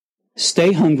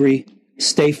Stay hungry,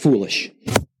 stay foolish.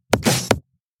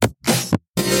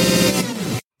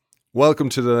 Welcome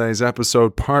to today's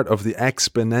episode, part of the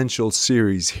Exponential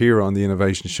series here on the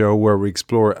Innovation Show, where we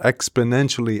explore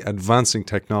exponentially advancing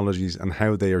technologies and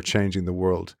how they are changing the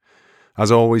world.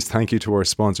 As always, thank you to our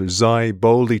sponsor, Xi,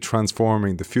 boldly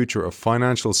transforming the future of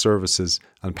financial services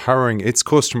and powering its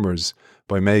customers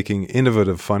by making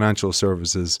innovative financial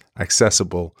services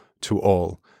accessible to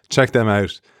all. Check them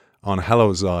out on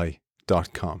helloxi.com.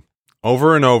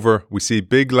 Over and over, we see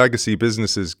big legacy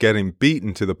businesses getting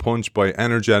beaten to the punch by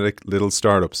energetic little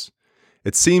startups.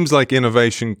 It seems like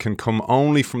innovation can come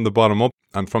only from the bottom up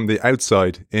and from the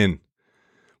outside in.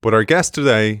 But our guest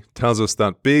today tells us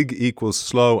that big equals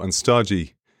slow and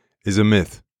stodgy is a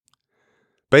myth.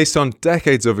 Based on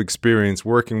decades of experience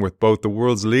working with both the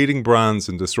world's leading brands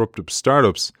and disruptive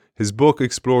startups, his book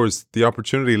explores the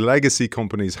opportunity legacy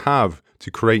companies have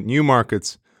to create new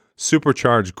markets,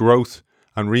 supercharge growth,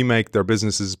 and remake their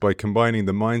businesses by combining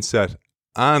the mindset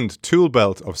and tool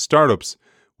belt of startups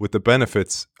with the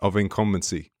benefits of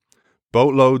incumbency.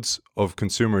 Boatloads of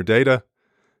consumer data,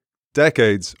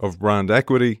 decades of brand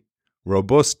equity,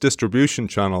 robust distribution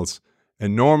channels,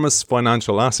 enormous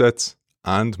financial assets,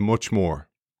 and much more.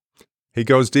 He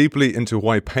goes deeply into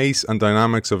why pace and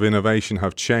dynamics of innovation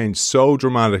have changed so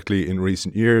dramatically in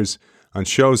recent years and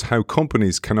shows how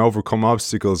companies can overcome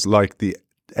obstacles like the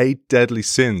 8 deadly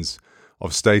sins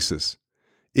of Stasis.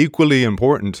 Equally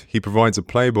important, he provides a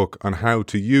playbook on how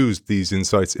to use these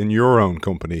insights in your own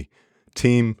company,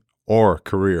 team, or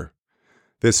career.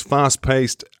 This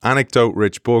fast-paced,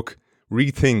 anecdote-rich book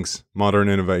rethinks modern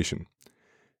innovation.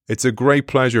 It's a great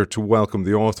pleasure to welcome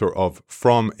the author of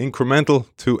From Incremental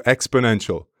to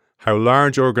Exponential, How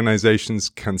Large Organizations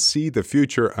Can See the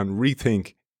Future and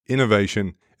Rethink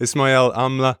Innovation, Ismail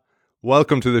Amla.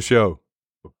 Welcome to the show.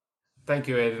 Thank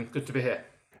you, Aidan. Good to be here.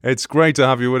 It's great to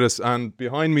have you with us, and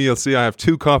behind me you'll see I have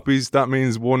 2 copies. That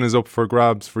means one is up for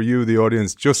grabs for you, the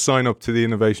audience. Just sign up to the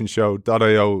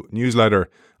innovationshow.io newsletter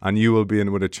and you will be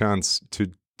in with a chance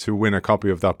to win a copy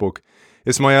of that book.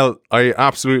 Ismail, I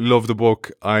absolutely love the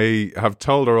book. I have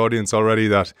told our audience already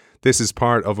that this is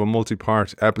part of a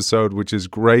multi-part episode, which is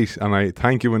great, and I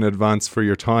thank you in advance for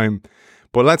your time.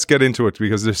 But let's get into it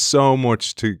because there's so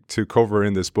much to cover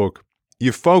in this book.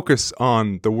 You focus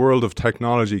on the world of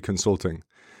technology consulting,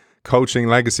 coaching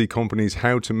legacy companies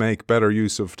how to make better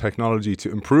use of technology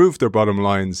to improve their bottom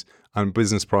lines and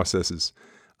business processes.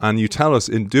 And you tell us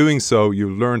in doing so,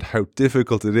 you've learned how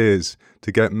difficult it is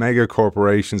to get mega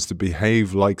corporations to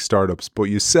behave like startups. But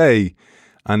you say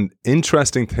an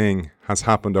interesting thing has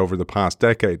happened over the past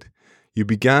decade. You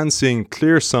began seeing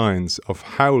clear signs of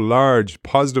how large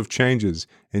positive changes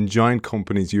in giant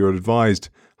companies you advised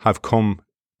have come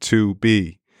to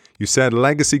be. You said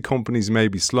legacy companies may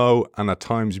be slow and at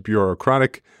times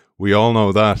bureaucratic. We all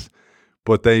know that.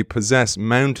 But they possess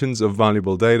mountains of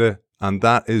valuable data, and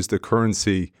that is the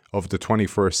currency of the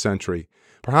 21st century.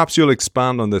 Perhaps you'll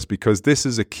expand on this because this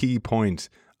is a key point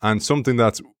and something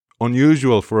that's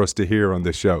unusual for us to hear on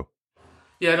this show.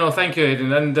 Yeah, no, thank you,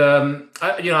 Aidan. And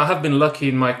I have been lucky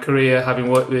in my career, having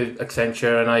worked with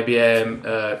Accenture and IBM,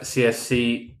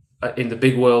 CSC, in the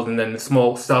big world and then the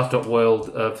small startup world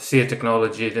of SEER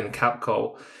Technologies and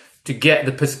Capco, to get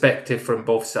the perspective from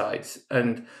both sides.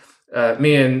 And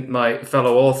me and my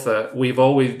fellow author, we've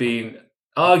always been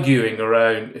arguing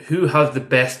around who has the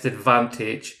best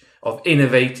advantage of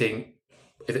innovating.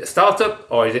 Is it a startup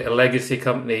or is it a legacy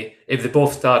company if they're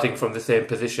both starting from the same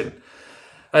position?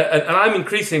 And I'm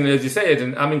increasingly, as you said,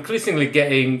 and I'm increasingly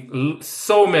getting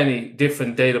so many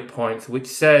different data points which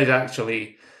says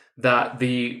actually that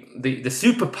the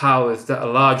superpowers that a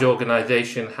large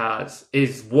organization has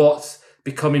is what's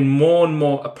becoming more and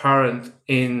more apparent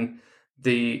in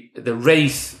the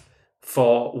race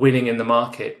for winning in the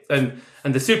market. And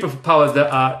the superpowers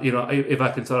that are, if I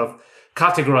can sort of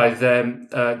categorize them,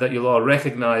 that you'll all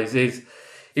recognize is,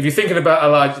 if you're thinking about a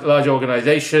large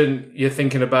organization, you're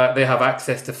thinking about they have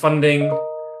access to funding,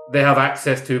 they have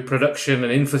access to production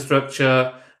and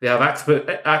infrastructure, they have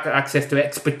access to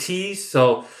expertise.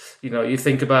 So, you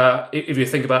think about, if you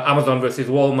think about Amazon versus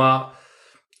Walmart,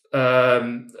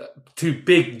 2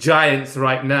 big giants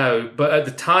right now, but at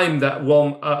the time that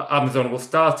Amazon was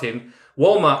starting,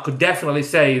 Walmart could definitely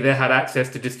say they had access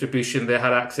to distribution, they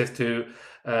had access to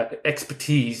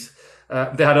expertise.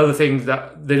 They had other things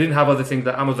that they didn't have, other things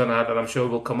that Amazon had, and I'm sure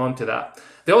we'll come on to that.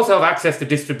 They also have access to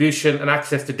distribution and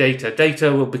access to data.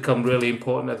 Data will become really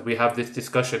important as we have this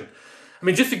discussion. I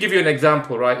mean, just to give you an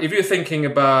example, right? If you're thinking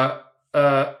about,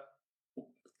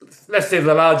 let's say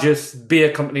the largest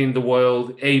beer company in the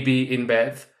world, AB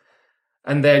InBev,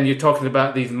 And then you're talking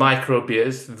about these micro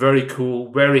beers, very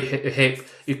cool, very hip.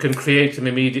 You can create them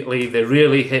immediately. They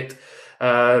really hit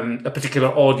a particular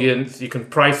audience. You can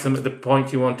price them at the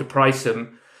point you want to price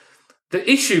them. The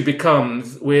issue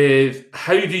becomes with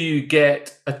how do you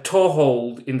get a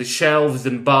toehold in the shelves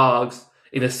and bars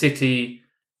in a city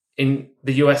in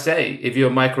the USA if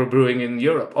you're microbrewing in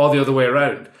Europe, or the other way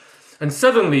around. And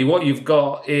suddenly what you've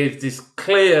got is this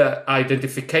clear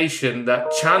identification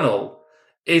that channel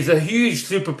is a huge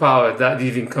superpower that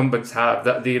these incumbents have,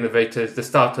 that the innovators, the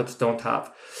startups don't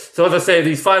have. So as I say,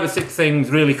 these 5 or 6 things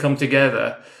really come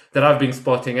together that I've been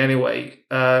spotting anyway,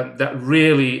 that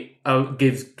really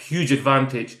gives huge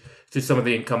advantage to some of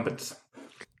the incumbents.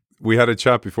 We had a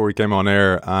chat before we came on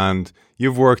air, and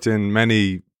you've worked in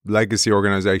many legacy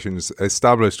organizations,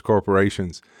 established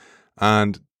corporations.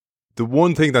 And the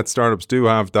one thing that startups do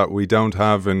have that we don't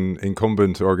have in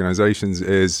incumbent organizations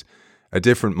is a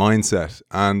different mindset.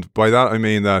 And by that, I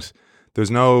mean that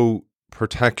there's no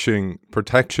protection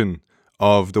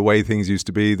of the way things used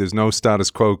to be. There's no status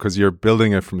quo because you're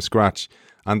building it from scratch.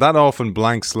 And that often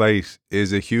blank slate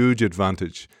is a huge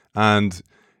advantage. And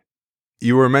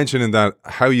you were mentioning that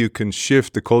how you can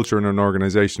shift the culture in an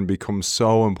organization becomes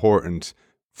so important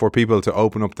for people to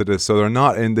open up to this. So they're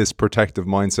not in this protective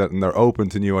mindset and they're open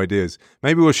to new ideas.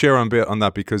 Maybe we'll share a bit on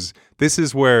that, because this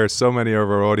is where so many of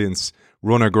our audience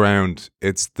run aground.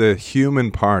 It's the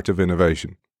human part of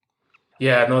innovation.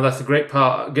 Yeah, no, that's a great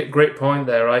point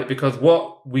there, right? Because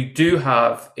what we do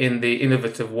have in the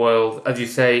innovative world, as you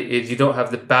say, is you don't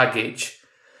have the baggage.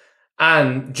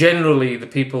 And generally, the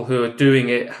people who are doing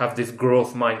it have this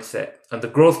growth mindset. And the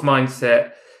growth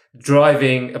mindset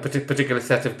driving a particular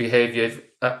set of behaviors,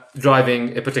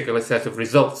 driving a particular set of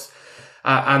results.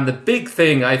 And the big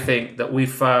thing, I think, that we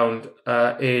found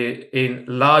in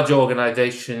large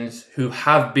organizations who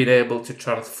have been able to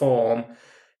transform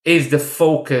is the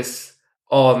focus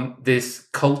on this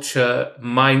culture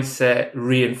mindset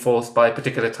reinforced by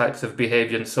particular types of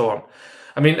behavior and so on.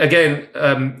 I mean, again,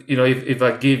 if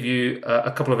I give you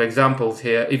a couple of examples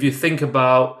here, if you think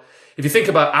about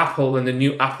Apple and the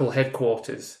new Apple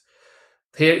headquarters,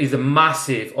 here is a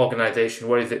massive organization.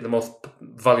 Where is it? The most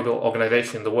valuable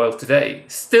organization in the world today.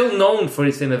 Still known for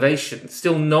its innovation,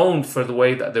 still known for the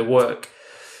way that they work,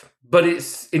 but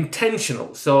it's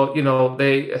intentional. So,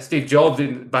 Steve Jobs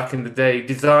back in the day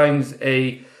designs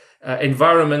a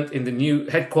environment in the new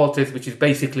headquarters, which is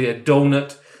basically a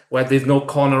donut where there's no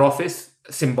corner office,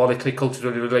 symbolically,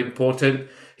 culturally really important.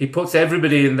 He puts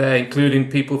everybody in there, including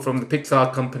people from the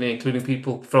Pixar company, including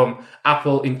people from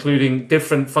Apple, including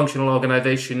different functional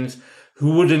organizations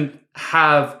who wouldn't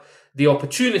have the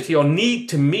opportunity or need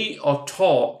to meet or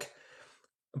talk.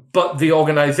 But the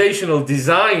organizational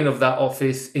design of that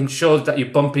office ensures that you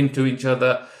bump into each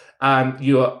other, and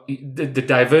the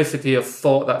diversity of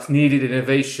thought that's needed in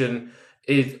innovation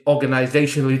is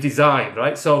organizationally designed,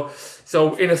 right?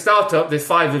 So in a startup, there's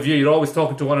 5 of you. You're always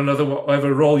talking to one another,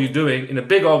 whatever role you're doing. In a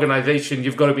big organization,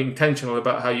 you've got to be intentional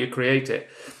about how you create it.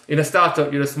 In a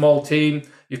startup, you're a small team.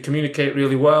 You communicate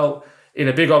really well. In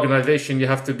a big organization, you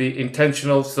have to be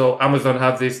intentional. So Amazon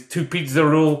have this 2 pizza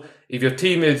rule. If your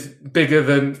team is bigger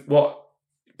than what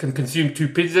can consume 2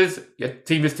 pizzas, your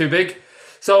team is too big.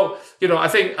 So, I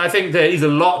think there is a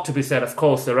lot to be said, of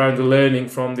course, around the learning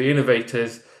from the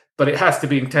innovators, but it has to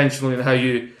be intentional in how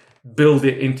you build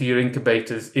it into your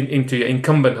incubators, into your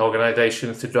incumbent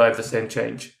organizations to drive the same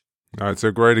change. It's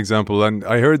a great example. And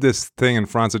I heard this thing in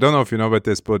France. I don't know if you know about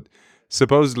this, but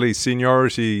supposedly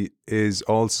seniority is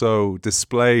also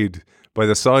displayed by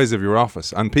the size of your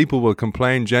office. And people will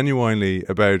complain genuinely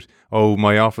about,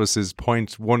 my office is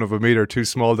 0.1 of a meter too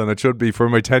small than it should be for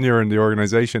my tenure in the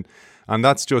organization. And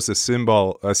that's just a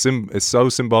symbol. It's so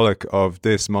symbolic of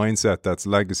this mindset that's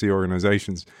legacy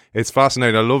organizations. It's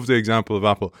fascinating. I love the example of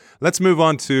Apple. Let's move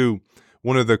on to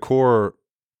one of the core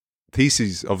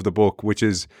theses of the book, which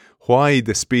is why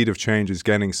the speed of change is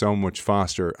getting so much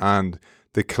faster and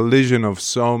the collision of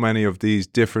so many of these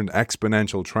different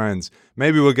exponential trends.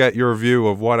 Maybe we'll get your view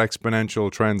of what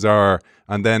exponential trends are,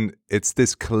 and then it's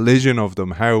this collision of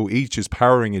them, how each is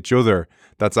powering each other,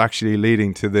 that's actually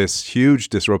leading to this huge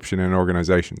disruption in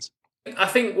organizations. I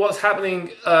think what's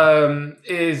happening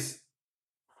is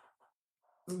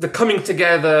the coming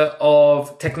together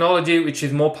of technology, which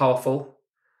is more powerful,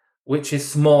 which is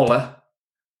smaller,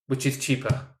 which is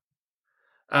cheaper.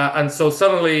 And so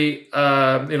suddenly,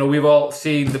 we've all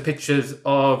seen the pictures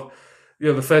of,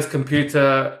 the first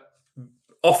computer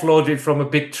offloaded from a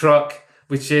big truck,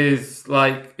 which is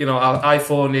like, our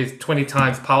iPhone is 20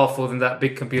 times powerful than that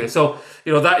big computer. So,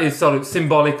 that is sort of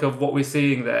symbolic of what we're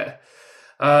seeing there.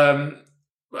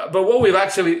 But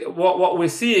what we're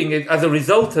seeing is, as a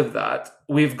result of that,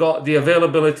 we've got the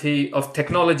availability of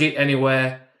technology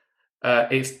anywhere.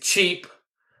 It's cheap,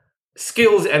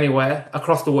 skills anywhere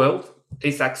across the world.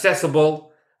 It's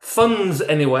accessible, funds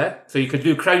anywhere. So you could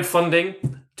do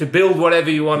crowdfunding to build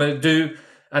whatever you want to do,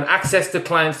 and access to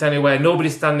clients anywhere.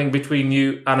 Nobody's standing between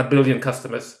you and 1 billion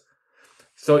customers.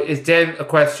 So it's then a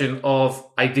question of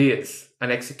ideas and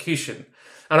execution.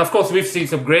 And of course, we've seen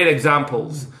some great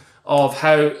examples of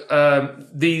how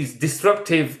these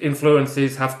disruptive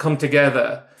influences have come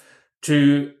together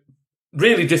to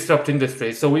really disrupt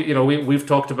industries. So we've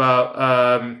talked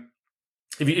about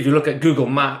if you look at Google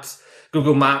Maps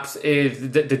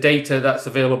is the data that's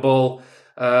available,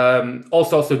 all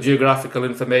sorts of geographical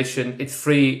information. It's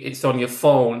free, it's on your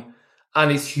phone,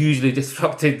 and it's hugely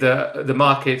disrupted the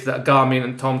markets that Garmin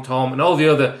and TomTom and all the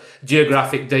other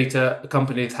geographic data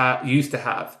companies used to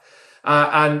have.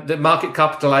 And the market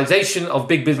capitalization of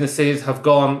big businesses have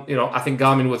gone, I think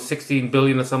Garmin was 16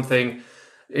 billion or something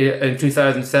in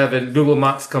 2007. Google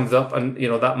Maps comes up and,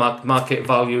 that market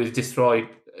value is destroyed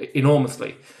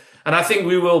enormously. And I think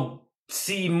we will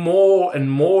see more and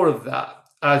more of that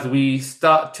as we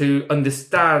start to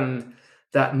understand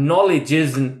that knowledge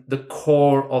isn't the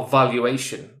core of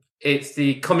valuation. It's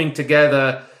the coming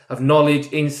together of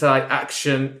knowledge, insight,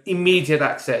 action, immediate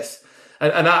access.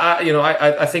 And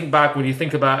I think back when you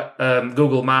think about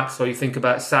Google Maps or you think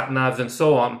about sat navs and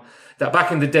so on, that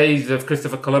back in the days of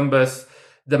Christopher Columbus,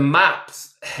 the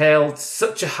maps held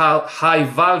such a high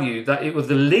value that it was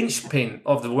the linchpin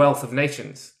of the wealth of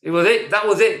nations. It was it. That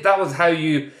was it. That was how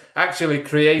you actually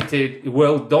created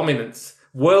world dominance.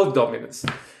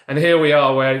 And here we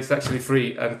are, where it's actually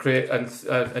free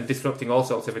and disrupting all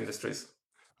sorts of industries.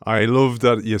 I love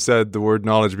that you said the word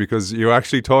knowledge, because you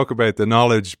actually talk about the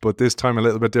knowledge, but this time a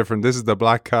little bit different. This is the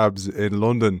black cabs in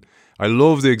London. I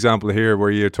love the example here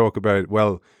where you talk about,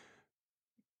 well,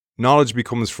 knowledge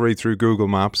becomes free through Google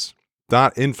Maps.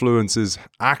 That influences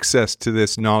access to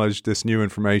this knowledge, this new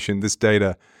information, this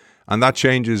data, and that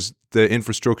changes the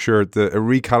infrastructure, it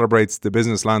recalibrates the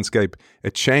business landscape.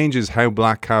 It changes how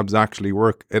black cabs actually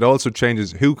work. It also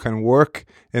changes who can work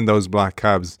in those black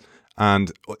cabs.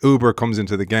 And Uber comes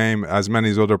into the game, as many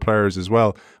as other players as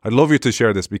well. I'd love you to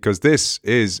share this, because this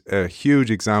is a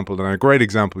huge example and a great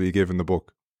example you give in the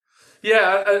book.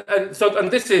 Yeah,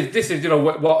 and this is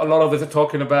what a lot of us are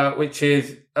talking about, which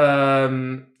is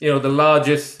the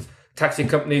largest taxi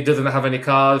company doesn't have any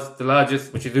cars. The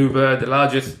largest, which is Uber, the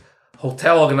largest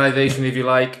hotel organization, if you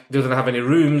like, doesn't have any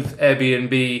rooms.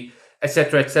 Airbnb,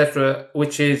 etc.,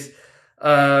 which is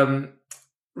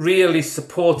really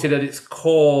supported at its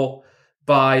core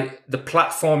by the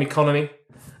platform economy.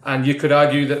 And you could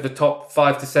argue that the top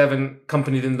 5 to 7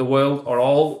 companies in the world are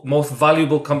all most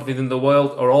valuable companies in the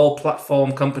world are all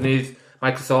platform companies,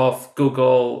 Microsoft,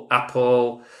 Google,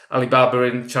 Apple, Alibaba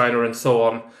in China, and so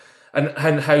on.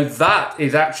 And how that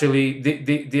is actually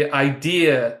the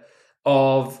idea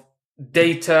of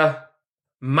data,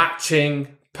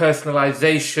 matching,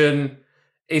 personalization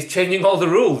is changing all the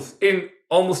rules in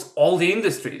almost all the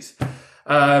industries.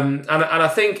 And I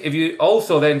think if you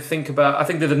also then think about, I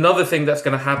think there's another thing that's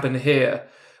going to happen here,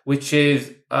 which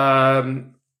is,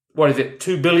 2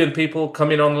 billion people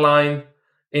coming online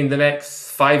in the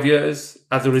next 5 years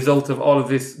as a result of all of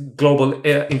this global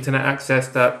internet access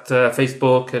that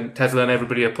Facebook and Tesla and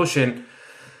everybody are pushing.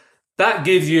 That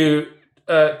gives you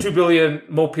 2 billion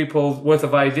more people's worth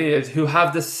of ideas who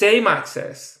have the same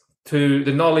access to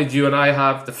the knowledge you and I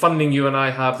have, the funding you and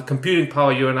I have, the computing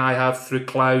power you and I have through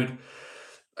cloud.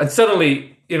 And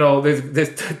suddenly,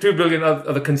 there's 2 billion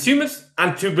other consumers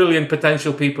and 2 billion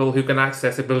potential people who can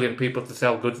access 1 billion people to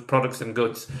sell goods, products and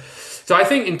goods. So I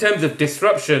think in terms of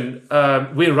disruption,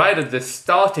 we're right at the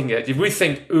starting edge. If we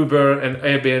think Uber and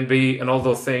Airbnb and all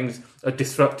those things are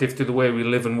disruptive to the way we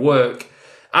live and work,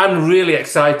 I'm really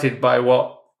excited by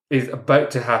what is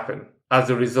about to happen as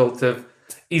a result of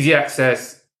easy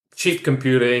access, cheap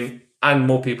computing, and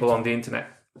more people on the internet.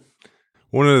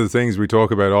 One of the things we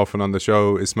talk about often on the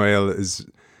show, Ismail, is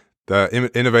the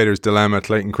innovator's dilemma,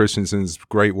 Clayton Christensen's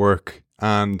great work.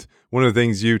 And one of the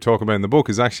things you talk about in the book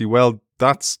is actually, well,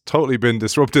 that's totally been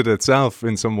disrupted itself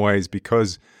in some ways,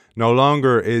 because no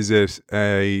longer is it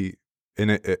an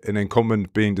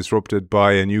incumbent being disrupted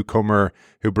by a newcomer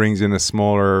who brings in a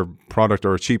smaller product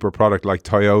or a cheaper product like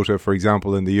Toyota, for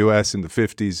example, in the US in the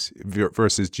 50s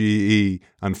versus GE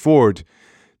and Ford.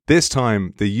 This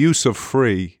time, the use of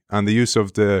free and the use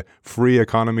of the free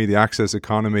economy, the access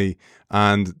economy,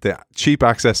 and the cheap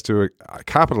access to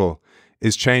capital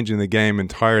is changing the game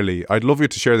entirely. I'd love you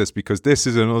to share this, because this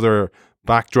is another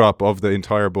backdrop of the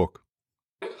entire book.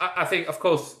 I think, of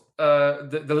course,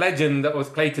 the legend that was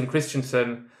Clayton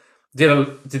Christensen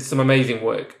did some amazing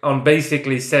work on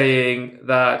basically saying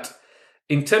that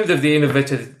in terms of the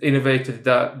innovative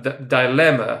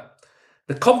dilemma,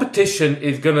 the competition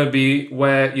is going to be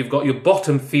where you've got your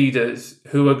bottom feeders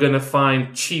who are going to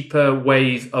find cheaper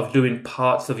ways of doing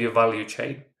parts of your value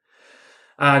chain.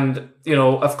 And,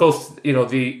 of course,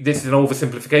 this is an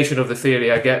oversimplification of the theory.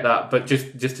 I get that, but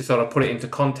just to sort of put it into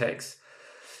context.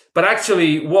 But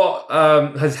actually what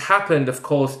has happened, of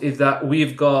course, is that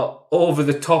we've got over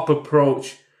the top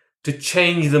approach to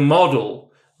change the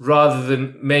model rather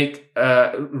than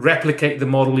replicate the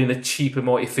model in a cheaper,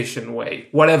 more efficient way,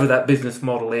 whatever that business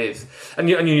model is. And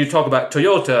you talk about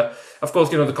Toyota. Of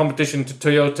course, the competition to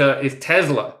Toyota is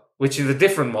Tesla, which is a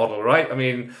different model, right? I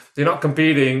mean, they're not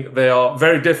competing. They are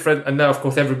very different. And now, of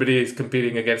course, everybody is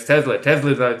competing against Tesla.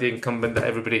 Tesla is the incumbent that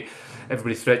everybody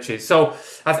stretches. So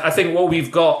I think what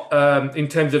we've got in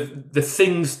terms of the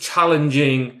things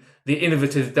challenging the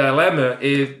innovative dilemma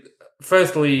is,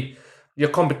 firstly, your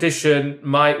competition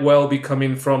might well be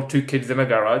coming from two kids in a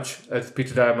garage, as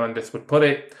Peter Diamandis would put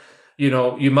it.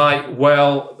 You might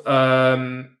well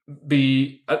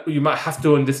you might have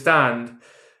to understand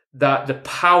that the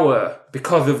power,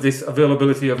 because of this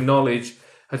availability of knowledge,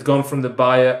 has gone from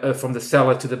the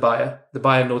seller to the buyer. The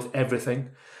buyer knows everything.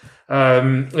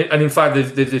 And in fact,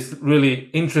 there's this really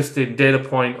interesting data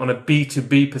point on a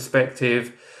B2B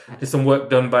perspective. There's some work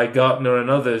done by Gartner and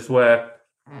others where,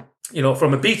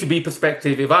 from a B2B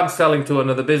perspective, if I'm selling to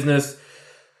another business,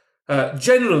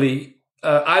 generally,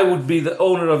 I would be the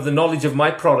owner of the knowledge of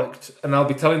my product, and I'll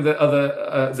be telling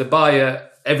the buyer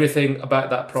everything about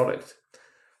that product.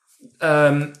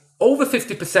 Over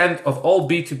 50% of all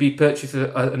B2B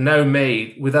purchases are now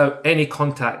made without any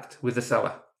contact with the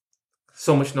seller.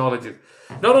 So much knowledge.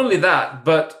 Not only that,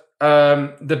 but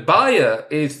the buyer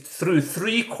is through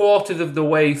 3/4 of the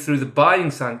way through the buying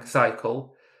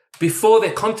cycle before they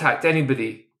contact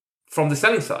anybody from the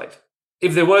selling side,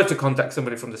 if they were to contact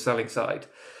somebody from the selling side.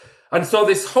 And so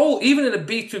this whole, even in a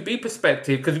B2B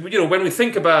perspective, because when we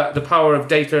think about the power of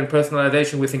data and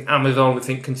personalization, we think Amazon, we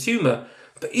think consumer.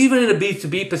 But even in a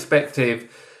B2B perspective,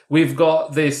 we've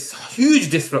got this huge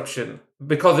disruption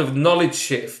because of knowledge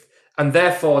shift, and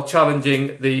therefore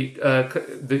challenging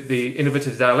the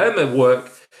innovative dilemma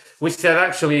work, which said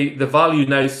actually the value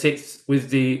now sits with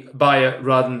the buyer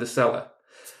rather than the seller.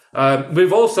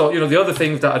 We've also, the other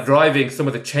things that are driving some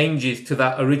of the changes to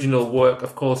that original work,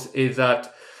 of course, is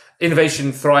that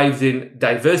innovation thrives in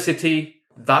diversity.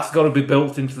 That's got to be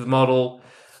built into the model.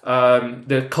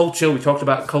 The culture, we talked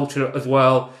about culture as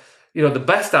well. The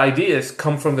best ideas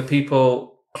come from the people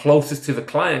closest to the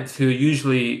clients, who are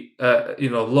usually,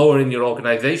 lower in your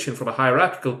organization from a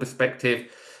hierarchical perspective.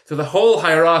 So the whole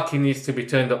hierarchy needs to be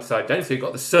turned upside down. So you've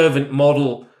got the servant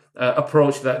model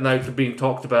approach that now being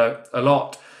talked about a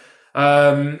lot.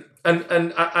 And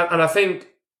I think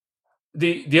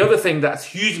the other thing that's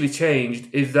hugely changed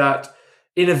is that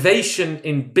innovation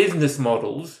in business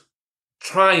models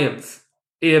triumph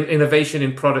in innovation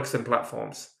in products and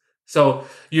platforms. So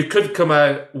you could come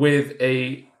out with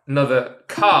another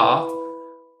car,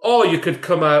 or you could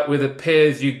come out with a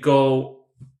pay-as-you-go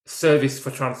service for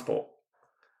transport.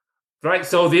 Right?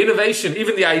 So the innovation,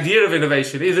 even the idea of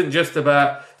innovation, isn't just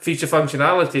about feature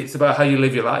functionality, it's about how you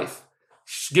live your life.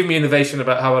 Give me innovation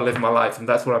about how I live my life, and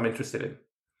that's what I'm interested in.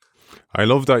 I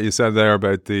love that you said there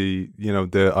about the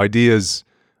ideas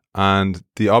and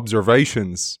the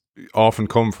observations often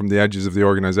come from the edges of the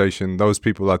organization, those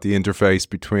people at the interface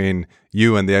between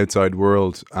you and the outside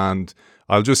world. And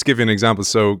I'll just give you an example.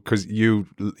 So, because you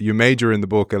major in the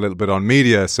book a little bit on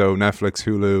media, so Netflix,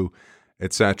 Hulu,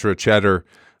 etc., Cheddar,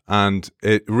 and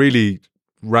it really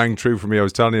rang true for me. I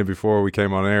was telling you before we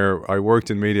came on air, I worked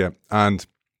in media, and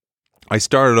I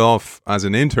started off as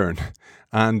an intern,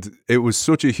 and it was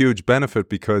such a huge benefit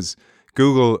because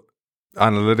Google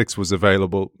Analytics was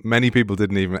available. Many people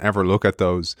didn't even ever look at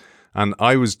those. And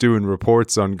I was doing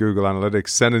reports on Google Analytics,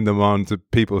 sending them on to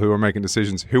people who were making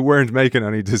decisions who weren't making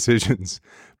any decisions.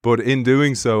 But in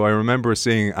doing so, I remember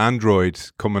seeing Android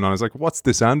coming on. I was like, what's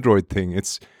this Android thing?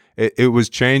 It was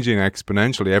changing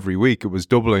exponentially every week. It was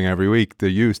doubling every week,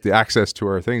 the access to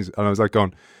our things. And I was like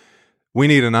going, we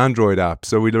need an Android app.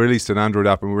 So we released an Android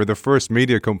app, and we were the first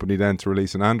media company then to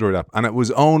release an Android app. And it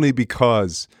was only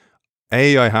because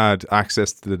A, I had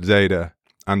access to the data,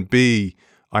 and B,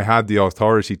 I had the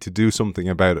authority to do something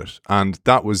about it. And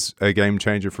that was a game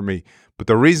changer for me. But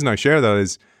the reason I share that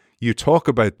is you talk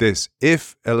about this.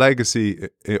 If a legacy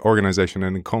organization,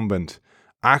 an incumbent,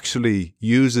 actually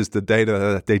uses the data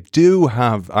that they do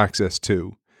have access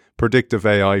to, predictive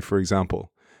AI, for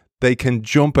example, they can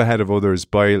jump ahead of others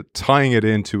by tying it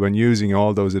into and using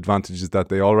all those advantages that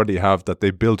they already have, that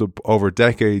they built up over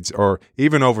decades or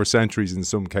even over centuries in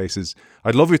some cases.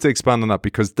 I'd love you to expand on that,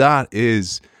 because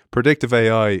predictive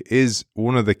AI is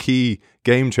one of the key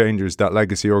game changers that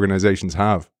legacy organizations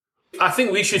have. I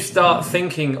think we should start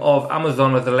thinking of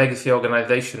Amazon as a legacy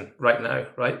organization right now,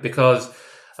 right? Because,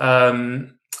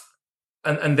 and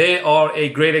they are a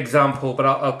great example, but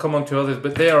I'll come on to others,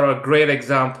 but they are a great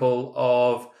example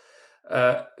of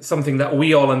something that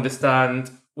we all understand.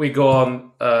 We go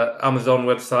on Amazon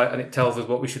website and it tells us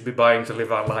what we should be buying to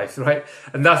live our lives, right?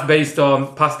 And that's based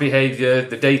on past behavior,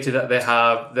 the data that they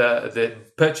have, the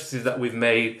purchases that we've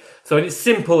made. So in its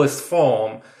simplest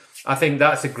form, I think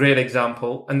that's a great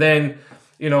example. And then,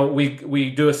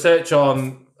 we do a search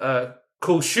on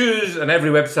cool shoes, and every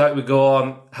website we go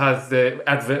on has the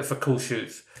advert for cool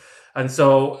shoes. And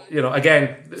so,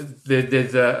 again,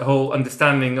 there's a whole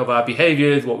understanding of our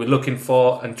behaviors, what we're looking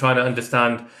for, and trying to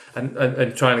understand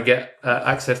and trying to get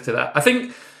access to that. I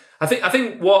think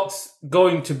what's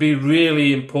going to be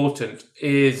really important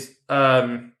is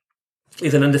an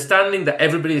understanding that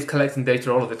everybody is collecting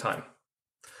data all of the time.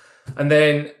 And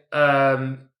then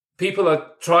people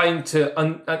are trying to,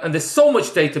 and there's so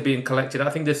much data being collected. I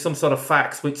think there's some sort of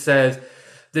facts which says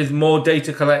there's more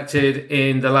data collected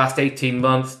in the last 18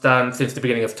 months than since the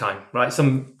beginning of time, right?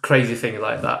 Some crazy thing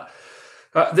like that.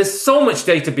 There's so much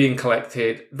data being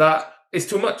collected that is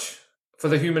too much for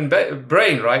the human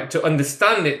brain, right? To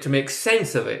understand it, to make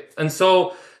sense of it. And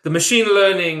so the machine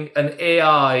learning and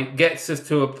AI gets us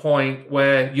to a point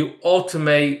where you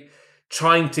automate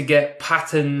trying to get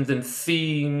patterns and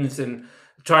themes and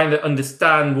trying to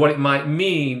understand what it might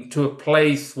mean to a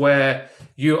place where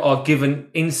you are given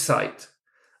insight.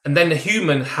 And then the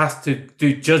human has to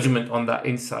do judgment on that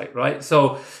insight, right?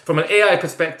 So from an AI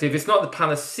perspective, it's not the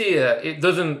panacea. It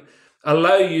doesn't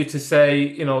allow you to say,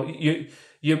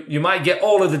 you might get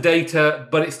all of the data,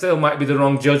 but it still might be the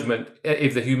wrong judgment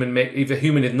if the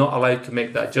human is not allowed to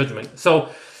make that judgment. So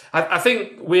I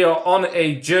think we are on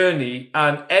a journey,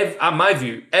 and in my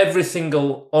view, every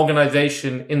single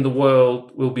organization in the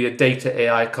world will be a data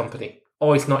AI company,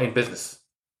 or it's not in business.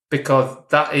 Because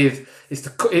that is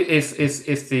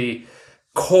the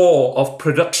core of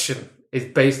production is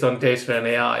based on data and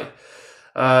AI,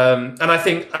 and I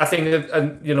think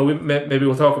maybe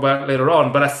we'll talk about it later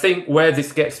on. But I think where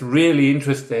this gets really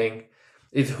interesting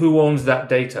is who owns that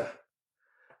data,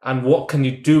 and what can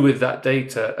you do with that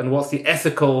data, and what's the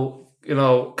ethical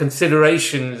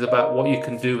considerations about what you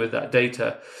can do with that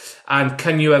data, and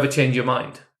can you ever change your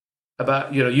mind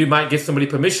about, you might give somebody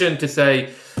permission to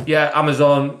say, yeah,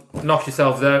 Amazon, knock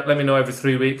yourselves out. Let me know every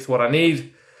 3 weeks what I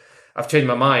need. I've changed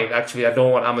my mind. Actually, I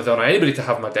don't want Amazon or anybody to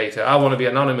have my data. I want to be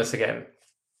anonymous again.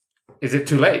 Is it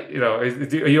too late? Are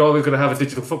you always going to have a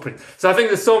digital footprint? So I think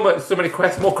there's so many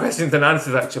more questions than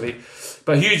answers, actually,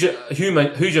 but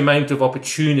huge amount of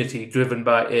opportunity driven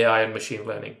by AI and machine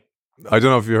learning. I don't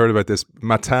know if you heard about this.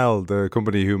 Mattel, the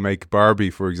company who make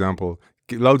Barbie, for example,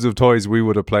 loads of toys we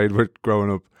would have played with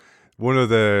growing up. One of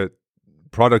the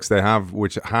products they have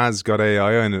which has got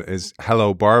AI in it is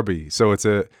Hello Barbie. So it's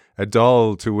a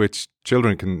doll to which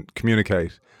children can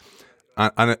communicate.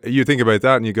 And you think about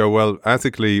that and you go, well,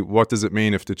 ethically, what does it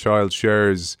mean if the child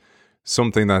shares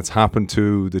something that's happened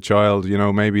to the child?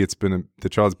 Maybe the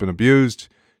child's been abused,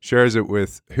 shares it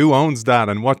with who owns that,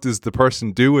 and what does the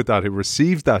person do with that who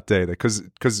received that data?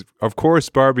 Because of course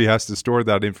Barbie has to store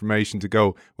that information to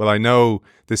go, well, I know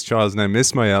this child's name is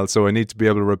Ismail, so I need to be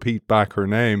able to repeat back her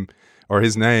name or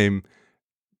his name.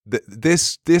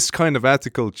 This kind of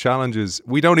ethical challenges,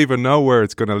 we don't even know where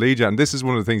it's going to lead you. And this is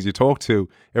one of the things you talk to.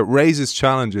 It raises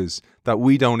challenges that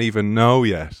we don't even know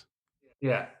yet.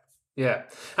 Yeah. Yeah.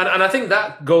 And I think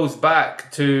that goes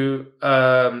back to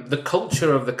the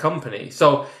culture of the company.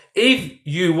 So if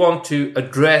you want to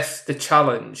address the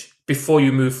challenge before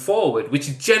you move forward, which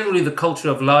is generally the culture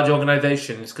of large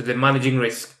organizations because they're managing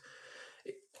risk,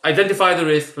 identify the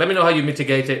risk, let me know how you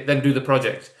mitigate it, then do the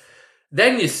project.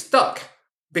 Then you're stuck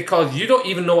because you don't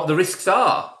even know what the risks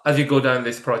are as you go down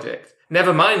this project.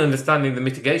 Never mind understanding the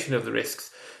mitigation of the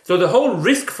risks. So the whole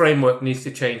risk framework needs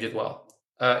to change as well.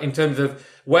 In terms of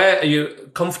where are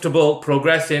you comfortable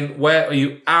progressing, where are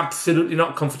you absolutely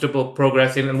not comfortable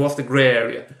progressing, and what's the grey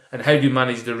area, and how do you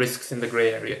manage the risks in the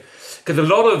grey area? Because a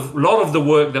lot of the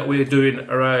work that we're doing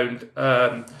around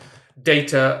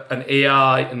data and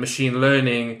AI and machine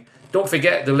learning, don't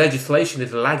forget the legislation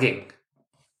is lagging.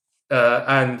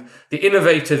 and the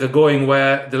innovators are going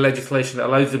where the legislation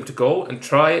allows them to go and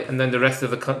try it, and then the rest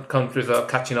of the countries are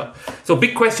catching up. So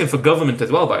big question for government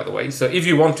as well, by the way. So if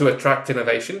you want to attract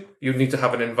innovation, you need to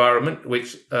have an environment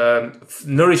which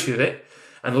nourishes it,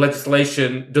 and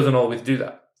legislation doesn't always do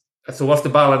that. So what's the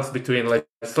balance between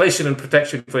legislation and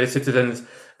protection for your citizens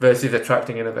versus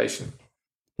attracting innovation?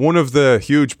 One of the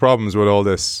huge problems with all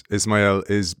this, Ismail,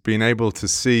 is being able to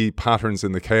see patterns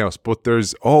in the chaos, but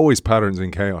there's always patterns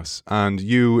in chaos. And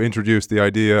you introduced the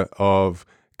idea of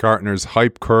Gartner's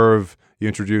hype curve. You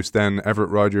introduced then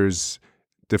Everett Rogers'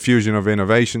 diffusion of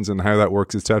innovations and how that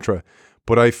works, etc.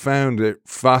 But I found it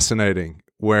fascinating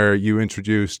where you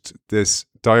introduced this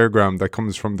diagram that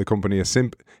comes from the company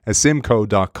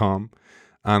asimco.com.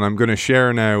 And I'm going to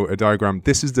share now a diagram.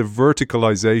 This is the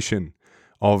verticalization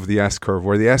of the S-curve,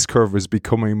 where the S-curve is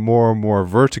becoming more and more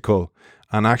vertical,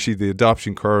 and actually the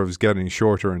adoption curve is getting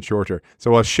shorter and shorter.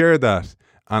 So I'll share that,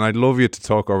 and I'd love you to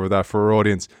talk over that for our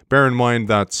audience. Bear in mind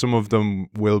that some of them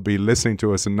will be listening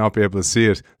to us and not be able to see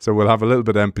it, so we'll have a little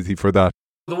bit of empathy for that.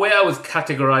 The way I would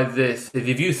categorize this is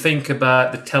if you think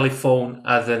about the telephone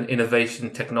as an innovation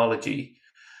technology,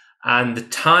 and the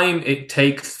time it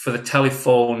takes for the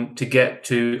telephone to get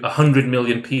to 100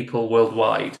 million people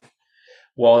worldwide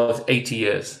was 80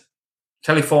 years.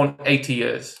 Telephone, 80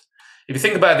 years. If you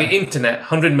think about the internet,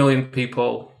 100 million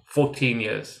people, 14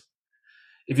 years.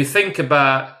 If you think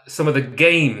about some of the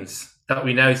games that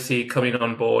we now see coming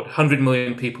on board, 100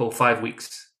 million people, 5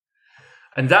 weeks.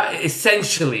 And that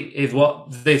essentially is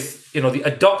what this, the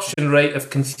adoption rate of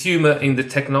consumer in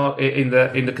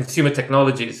the consumer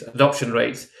technologies, adoption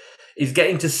rates, is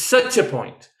getting to such a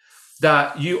point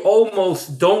that you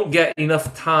almost don't get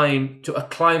enough time to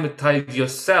acclimatize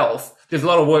yourself. There's a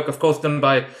lot of work, of course, done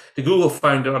by the Google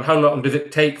founder on how long does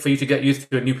it take for you to get used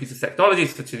to a new piece of technology,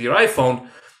 such as your iPhone,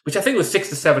 which I think was 6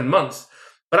 to 7 months.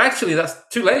 But actually, that's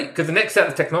too late because the next set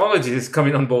of technologies is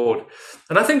coming on board.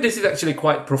 And I think this is actually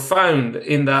quite profound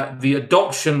in that the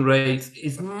adoption rate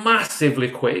is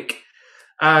massively quick.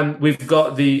 And we've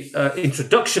got the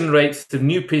introduction rates to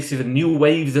new pieces and new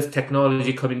waves of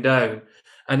technology coming down.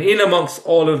 And in amongst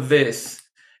all of this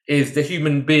is the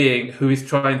human being who is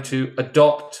trying to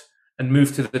adopt and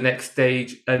move to the next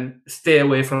stage and stay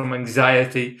away from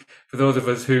anxiety for those of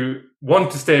us who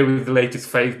want to stay with the latest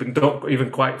phase but don't even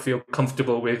quite feel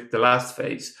comfortable with the last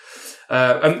phase.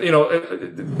 A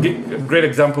great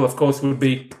example, of course, would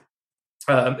be,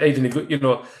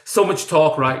 Aidan, so much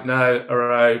talk right now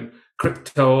around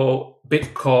crypto,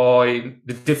 Bitcoin,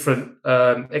 the different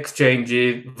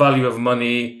exchanges, value of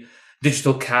money,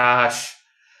 digital cash.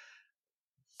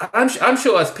 I'm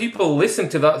sure as people listen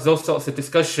to those sorts of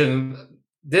discussion,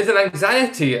 there's an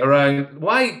anxiety around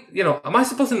why, am I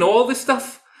supposed to know all this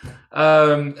stuff?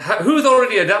 Who's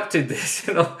already adapted this?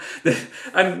 Is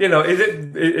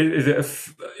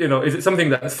it something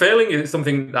that's failing? Is it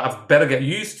something that I've better get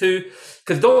used to?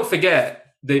 Because don't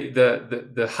forget,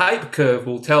 the hype curve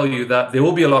will tell you that there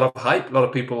will be a lot of hype. A lot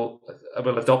of people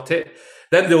will adopt it.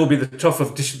 Then there will be the trough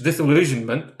of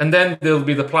disillusionment, and then there will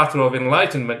be the plateau of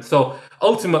enlightenment. So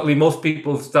ultimately, most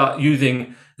people start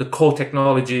using the core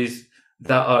technologies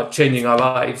that are changing our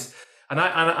lives. And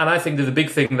I think there's a big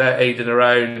thing there, Aidan,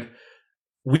 around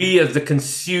we as the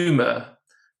consumer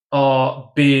are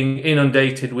being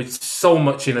inundated with so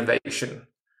much innovation,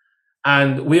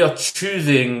 and we are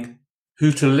choosing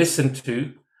who to listen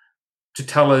to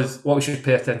tell us what we should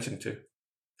pay attention to.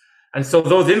 And so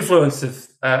those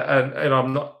influencers, and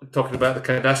I'm not talking about the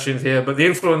Kardashians here, but the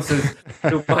influencers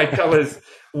who might tell us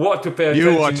what to pay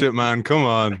attention. You watch it, man. Come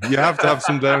on. You have to have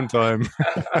some downtime.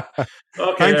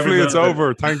 Okay, thankfully, it's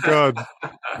over. Thank God.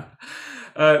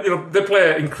 They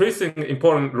play an increasingly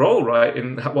important role, right,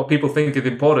 in what people think is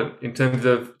important in terms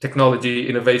of technology,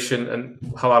 innovation, and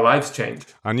how our lives change.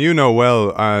 And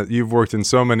you've worked in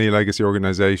so many legacy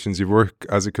organizations. You've worked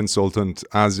as a consultant,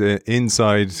 as an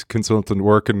inside consultant,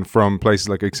 working from places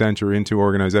like Accenture into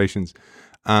organizations.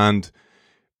 And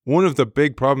one of the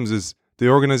big problems is the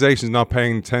organization's not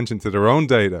paying attention to their own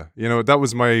data. That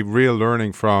was my real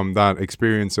learning from that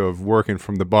experience of working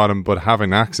from the bottom, but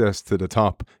having access to the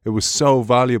top. It was so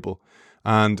valuable.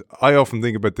 And I often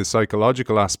think about the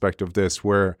psychological aspect of this,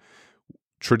 where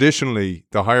traditionally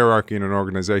the hierarchy in an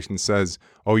organization says,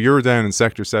 oh, you're down in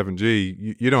sector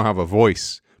 7G, you don't have a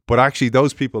voice. But actually,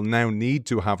 those people now need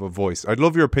to have a voice. I'd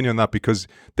love your opinion on that, because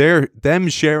them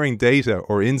sharing data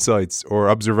or insights or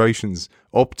observations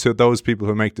up to those people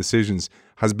who make decisions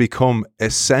has become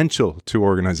essential to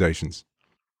organizations.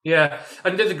 Yeah,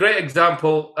 and there's a great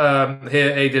example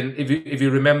here, Aidan. If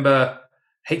you remember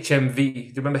HMV, do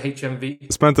you remember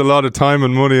HMV? Spent a lot of time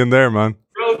and money in there, man.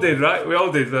 all did, right? We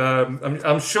all did.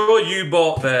 I'm sure you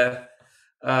bought the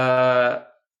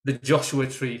Joshua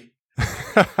tree.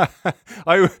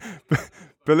 I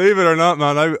believe it or not,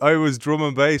 man, I was drum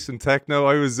and bass and techno.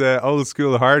 I was old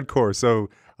school hardcore, so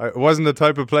it wasn't the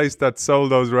type of place that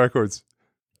sold those records.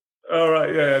 All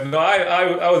right, yeah. No,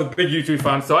 I was a big U2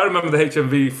 fan, so I remember the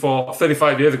HMV for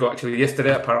 35 years ago, actually,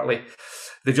 yesterday, apparently.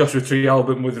 The Joshua Tree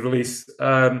album was released.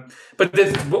 But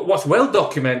what's well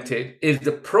documented is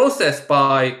the process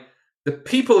by the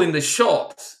people in the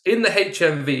shops, in the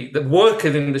HMV, the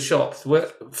workers in the shops,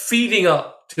 were feeding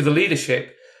up to the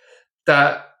leadership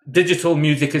that digital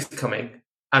music is coming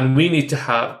and we need to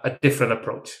have a different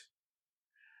approach.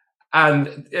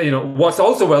 And, what's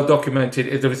also well documented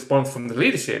is the response from the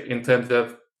leadership in terms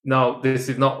of, no, this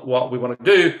is not what we want to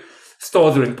do.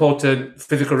 Stores are important,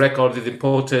 physical records is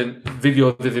important,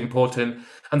 videos is important,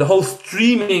 and the whole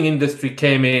streaming industry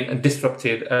came in and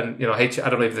disrupted. And I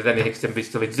don't know if there's any HMV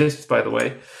still exists, by the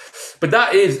way, but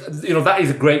that is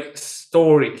a great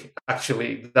story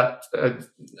actually. That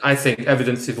I think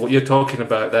evidences what you're talking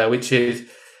about there, which is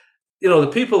the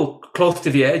people close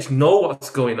to the edge know what's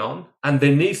going on, and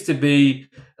there needs to be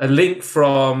a link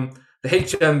from the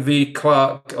HMV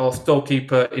clerk or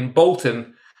storekeeper in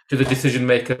Bolton to the decision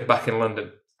maker back in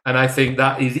London. And I think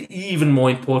that is even more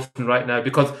important right now,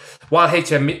 because while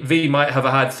HMV might have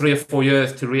had 3 or 4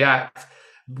 years to react,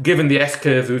 given the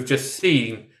S-curve we've just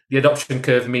seen, the adoption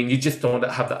curve mean you just don't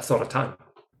have that sort of time.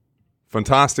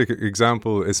 Fantastic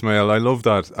example, Ismail. I love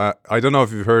that. I don't know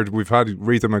if you've heard, we've had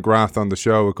Retha McGrath on the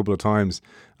show a couple of times,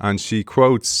 and she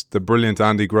quotes the brilliant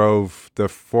Andy Grove, the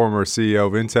former CEO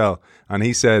of Intel, and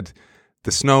he said,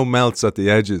 the snow melts at the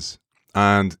edges.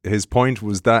 And his point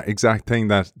was that exact thing,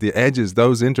 that the edges,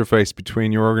 those interface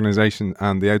between your organization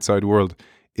and the outside world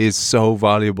is so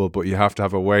valuable, but you have to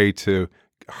have a way to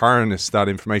harness that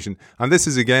information. And this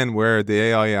is again where the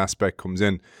AI aspect comes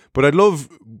in. But I'd love,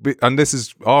 and this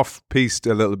is off-piste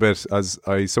a little bit as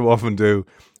I so often do,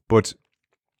 but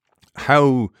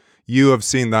how you have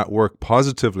seen that work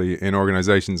positively in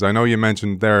organizations. I know you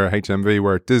mentioned there HMV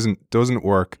where it doesn't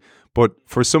work, but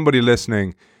for somebody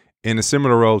listening in a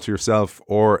similar role to yourself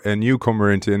or a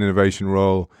newcomer into an innovation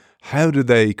role, how do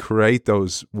they create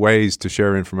those ways to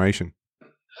share information?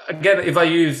 Again, if I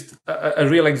used a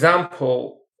real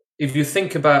example, if you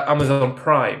think about Amazon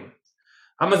Prime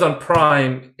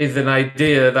is an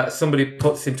idea that somebody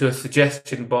puts into a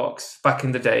suggestion box back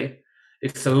in the day.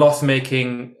 It's a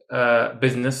loss-making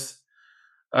business.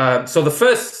 So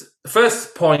the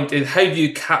first point is, how do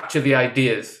you capture the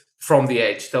ideas from the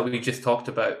edge that we just talked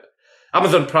about?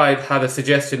 Amazon had a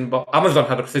suggestion box. Amazon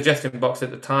had a suggestion box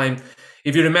at the time.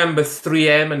 If you remember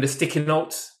 3M and the sticky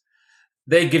notes,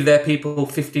 they give their people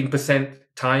 15%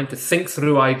 time to think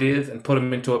through ideas and put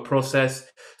them into a process.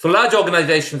 So large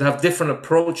organizations have different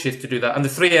approaches to do that. And the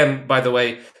 3M, by the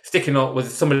way, sticky note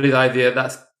was somebody's idea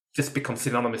that's just become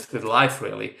synonymous with life,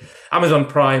 really. Amazon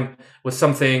Prime was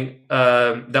something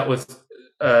that was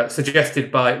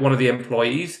suggested by one of the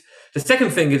employees. The second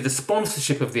thing is the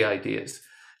sponsorship of the ideas.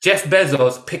 Jeff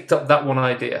Bezos picked up that one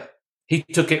idea. He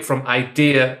took it from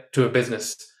idea to a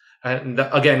business. And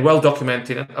again, well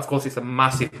documented. And of course, it's a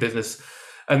massive business.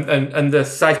 And the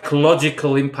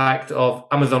psychological impact of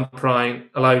Amazon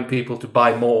Prime allowing people to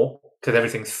buy more because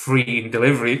everything's free in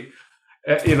delivery,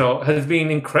 has been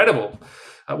incredible.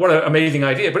 What an amazing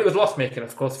idea. But it was loss making,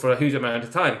 of course, for a huge amount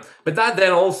of time. But that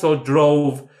then also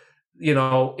drove,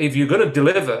 if you're going to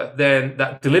deliver, then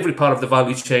that delivery part of the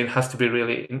value chain has to be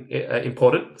really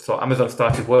important. So Amazon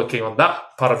started working on that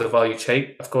part of the value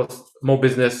chain. Of course, more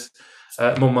business,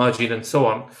 more margin, and so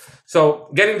on.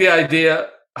 So getting the idea,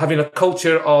 having a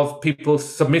culture of people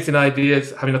submitting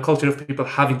ideas, having a culture of people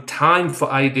having time for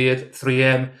ideas,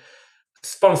 3M.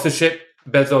 Sponsorship,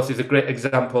 Bezos is a great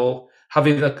example.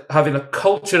 Having a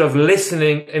culture of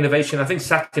listening, innovation. I think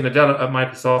Satya Nadella at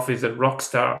Microsoft is a rock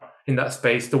star in that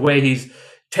space. The way he's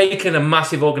taken a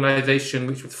massive organization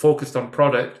which was focused on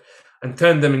product and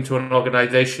turned them into an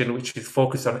organization which is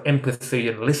focused on empathy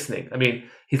and listening. I mean,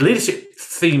 his leadership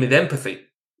theme is empathy.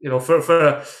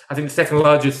 For I think the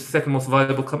second most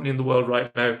valuable company in the world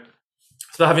right now.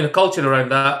 So having a culture around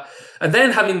that, and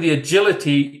then having the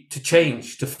agility to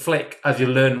change, to flick as you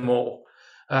learn more.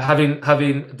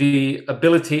 Having the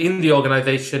ability in the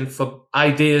organization for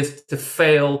ideas to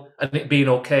fail and it being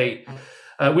okay.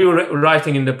 We were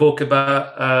writing in the book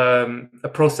about a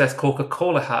process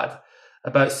Coca-Cola had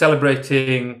about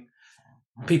celebrating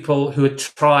people who had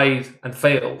tried and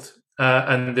failed.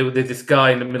 And there's this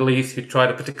guy in the Middle East who tried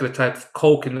a particular type of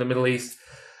Coke in the Middle East,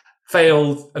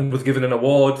 failed and was given an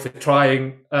award for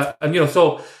trying.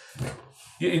 So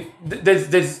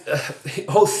there's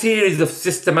a whole series of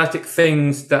systematic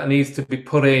things that needs to be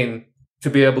put in to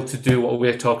be able to do what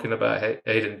we're talking about,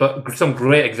 Aidan. But some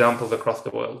great examples across the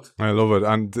world. I love it.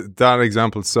 And that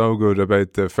example is so good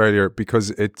about the failure, because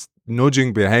it's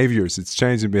nudging behaviors, it's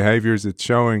changing behaviors, it's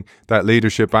showing that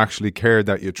leadership actually cared,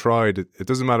 that you tried. It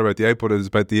doesn't matter about the output, it's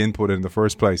about the input in the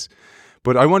first place.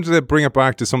 But I wanted to bring it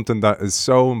back to something that is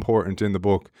so important in the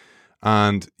book.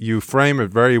 And you frame it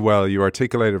very well, you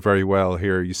articulate it very well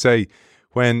here. You say,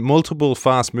 when multiple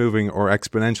fast-moving or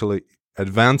exponentially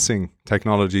advancing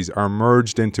technologies are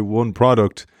merged into one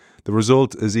product, the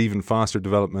result is even faster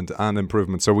development and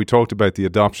improvement. So we talked about the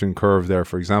adoption curve there,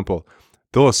 for example.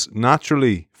 Thus,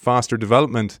 naturally, faster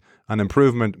development and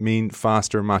improvement mean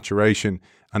faster maturation,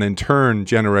 and in turn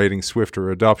generating swifter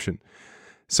adoption.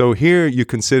 So here you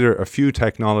consider a few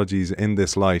technologies in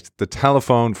this light. The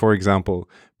telephone, for example,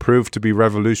 proved to be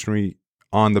revolutionary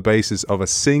on the basis of a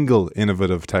single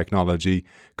innovative technology,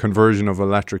 conversion of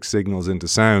electric signals into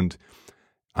sound.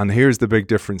 And here's the big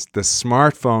difference. The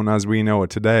smartphone as we know it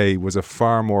today was a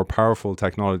far more powerful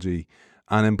technology.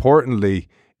 And importantly,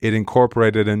 it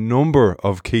incorporated a number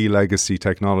of key legacy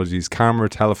technologies: camera,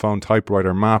 telephone,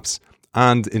 typewriter, maps,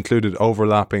 and included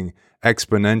overlapping,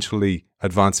 exponentially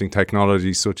advancing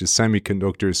technologies such as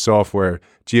semiconductors, software,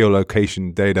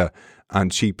 geolocation data,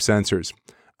 and cheap sensors.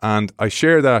 And I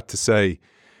share that to say,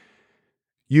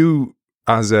 you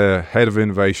as a head of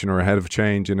innovation or a head of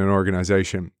change in an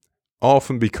organization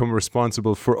often become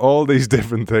responsible for all these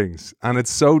different things. And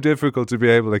it's so difficult to be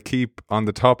able to keep on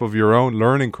the top of your own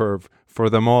learning curve for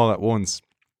them all at once.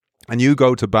 And you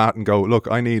go to bat and go, look,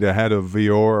 I need a head of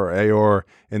VR or AR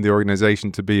in the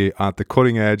organization to be at the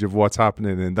cutting edge of what's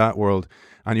happening in that world.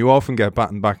 And you often get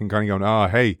batting back and kind of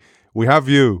going, hey, we have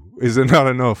you. Is it not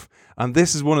enough? And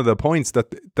this is one of the points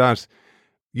that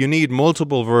you need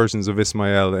multiple versions of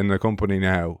Ismail in the company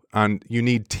now, and you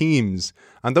need teams.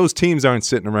 And those teams aren't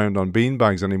sitting around on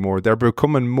beanbags anymore. They're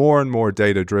becoming more and more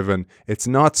data-driven. It's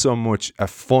not so much a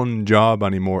fun job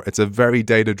anymore. It's a very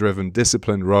data-driven,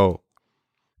 disciplined role.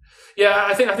 Yeah,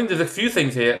 I think there's a few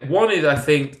things here. One is, I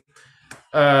think,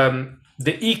 the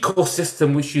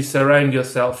ecosystem which you surround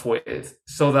yourself with,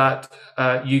 so that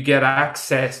you get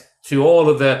access to all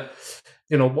of the,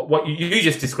 what you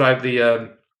just described,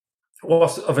 the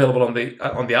what's available on the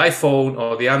iPhone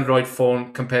or the Android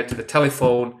phone compared to the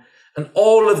telephone, and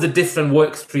all of the different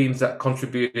work streams that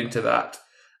contribute into that.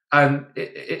 And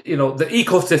the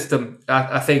ecosystem,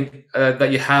 I think,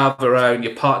 that you have around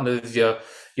your partners, your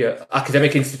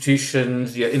academic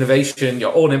institutions, your innovation,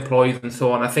 your own employees, and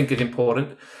so on, I think is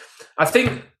important. I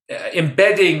think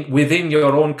embedding within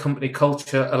your own company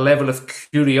culture a level of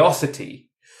curiosity,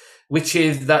 which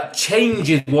is that change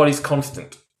is what is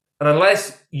constant. And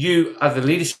unless you, as a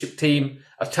leadership team,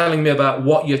 are telling me about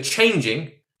what you're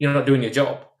changing, you're not doing your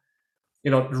job.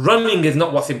 Running is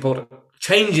not what's important.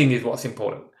 Changing is what's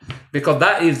important, because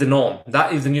that is the norm.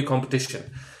 That is the new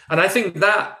competition. And I think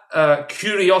that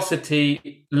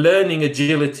curiosity, learning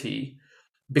agility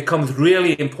becomes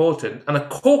really important, and a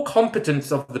core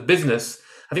competence of the business.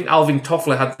 I think Alvin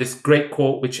Toffler had this great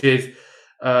quote, which is,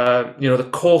 the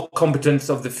core competence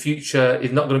of the future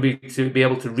is not going to be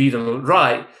able to read and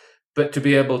write, but to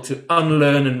be able to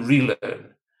unlearn and relearn.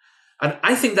 And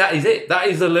I think that is it. That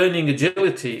is the learning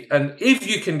agility. And if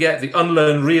you can get the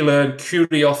unlearn, relearn,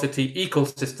 curiosity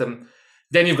ecosystem,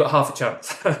 then you've got half a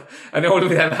chance. And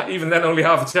only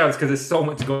half a chance, because there's so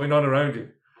much going on around you.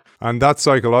 And that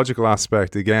psychological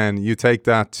aspect, again, you take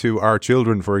that to our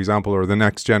children, for example, or the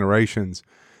next generations,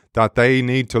 that they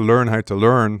need to learn how to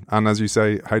learn, and as you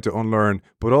say, how to unlearn,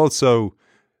 but also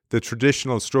the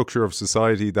traditional structure of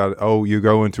society that, you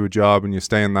go into a job and you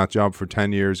stay in that job for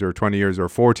 10 years or 20 years or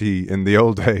 40 in the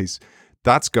old days,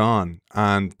 that's gone.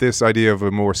 And this idea of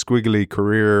a more squiggly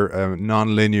career, a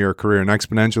non-linear career, an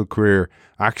exponential career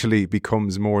actually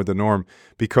becomes more the norm,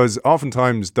 because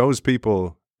oftentimes those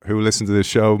people who listen to this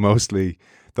show, mostly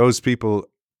those people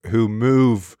who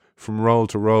move from role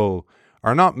to role,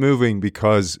 are not moving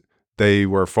because they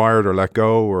were fired or let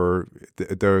go or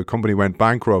their company went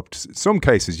bankrupt. In some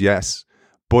cases, yes,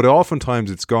 but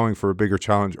oftentimes it's going for a bigger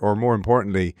challenge, or more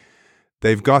importantly,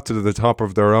 they've got to the top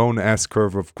of their own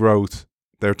S-curve of growth.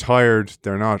 They're tired,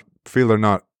 they're not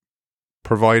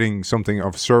providing something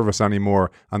of service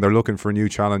anymore, and they're looking for new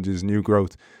challenges, new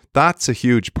growth. That's a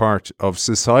huge part of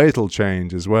societal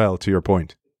change as well, to your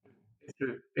point.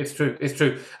 It's true.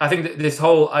 I think that this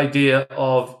whole idea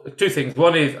of two things.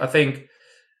 One is, I think,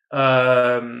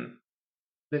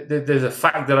 there's a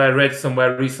fact that I read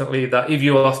somewhere recently that if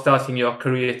you are starting your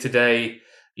career today,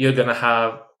 you're going to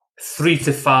have 3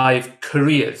 to 5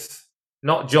 careers,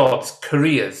 not jobs,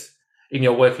 careers in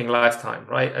your working lifetime,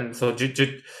 right? And so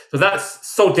that's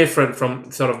so different from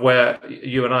sort of where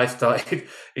you and I started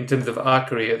in terms of our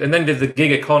career. And then there's the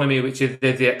gig economy, which is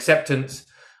there's the acceptance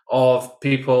of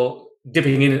people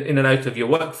dipping in and out of your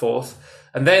workforce.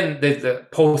 And then there's the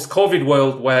post-COVID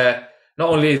world where not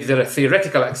only is there a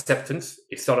theoretical acceptance,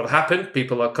 it's sort of happened,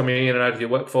 people are coming in and out of your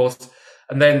workforce.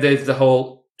 And then there's the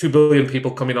whole 2 billion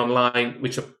people coming online,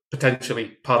 which are potentially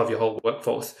part of your whole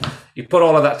workforce. You put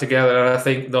all of that together, and I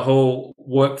think the whole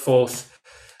workforce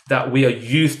that we are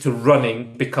used to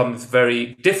running becomes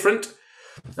very different.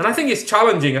 And I think it's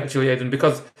challenging, actually, Aidan,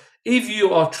 because if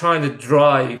you are trying to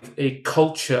drive a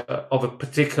culture of a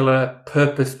particular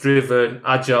purpose-driven,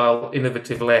 agile,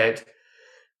 innovative-led,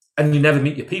 and you never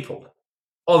meet your people,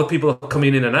 all the people are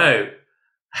coming in and out,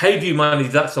 how do you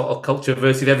manage that sort of culture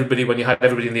versus everybody when you had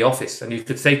everybody in the office and you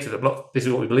could say to them, look, this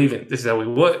is what we believe in, this is how we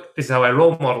work, this is how I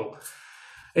role model.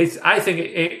 I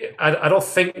don't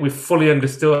think we've fully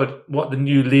understood what the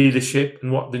new leadership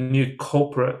and what the new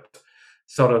corporate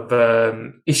sort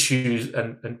of issues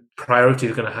and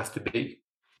priorities are going to have to be.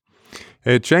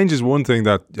 It changes one thing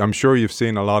that I'm sure you've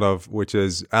seen a lot of, which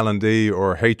is L&D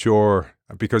or HR,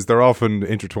 because they're often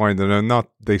intertwined and they're not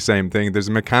the same thing. There's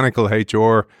mechanical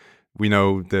HR, we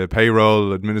know the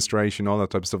payroll, administration, all that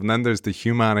type of stuff. And then there's the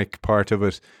humanic part of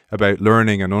it about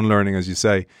learning and unlearning, as you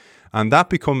say. And that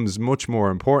becomes much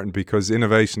more important because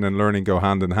innovation and learning go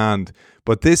hand in hand.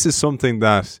 But this is something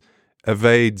that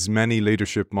evades many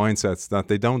leadership mindsets, that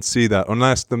they don't see that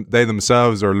unless they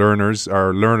themselves are learners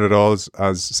or learn-it-alls,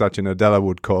 as Satya Nadella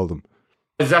would call them.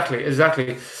 Exactly.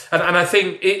 And I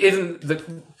think it isn't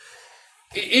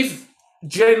if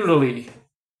generally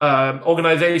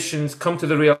organizations come to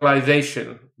the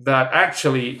realization that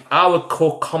actually our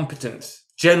core competence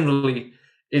generally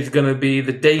is going to be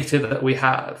the data that we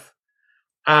have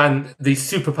and the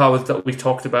superpowers that we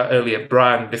talked about earlier,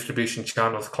 brand, distribution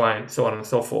channels, clients, so on and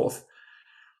so forth.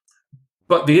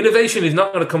 But the innovation is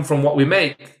not going to come from what we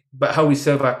make, but how we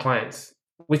serve our clients,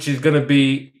 which is going to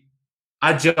be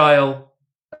agile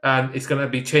and it's going to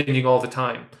be changing all the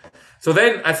time. So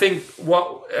then I think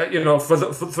what,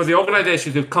 for the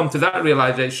organizations who've come to that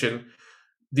realization,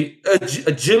 the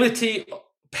agility,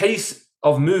 pace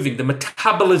of moving, the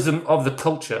metabolism of the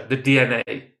culture, the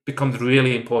DNA becomes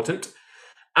really important.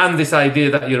 And this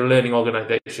idea that you're a learning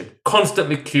organization,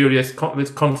 constantly curious,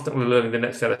 constantly learning the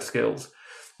next set of skills.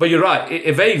 But you're right, it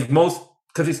evades most,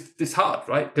 because it's hard,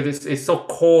 right? Because it's so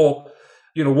core,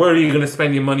 where are you going to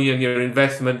spend your money and your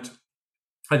investment?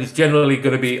 And it's generally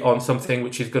going to be on something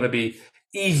which is going to be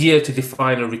easier to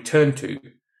define a return to.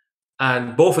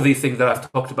 And both of these things that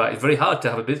I've talked about is very hard to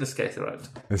have a business case around.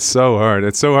 It's so hard.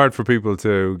 It's so hard for people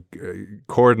to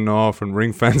cordon off and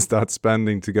ring fence that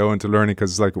spending to go into learning,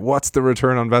 because it's like, what's the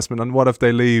return on investment? And what if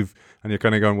they leave? And you're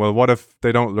kind of going, well, what if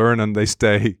they don't learn and they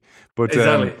stay? But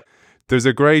exactly. There's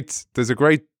a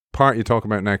great part you talk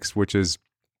about next, which is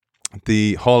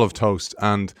the Hall of Toast.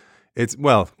 And it's,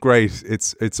 well, great.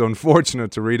 It's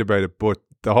unfortunate to read about it, but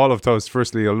the Hall of Toast,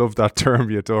 firstly, I love that term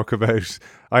you talk about.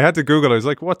 I had to Google, I was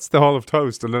like, what's the Hall of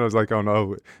Toast? And then I was like, oh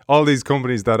no, all these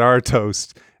companies that are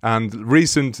toast. And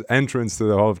recent entrants to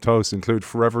the Hall of Toast include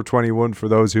Forever 21, for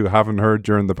those who haven't heard,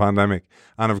 during the pandemic.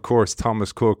 And of course,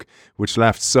 Thomas Cook, which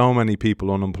left so many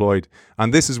people unemployed.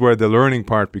 And this is where the learning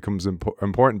part becomes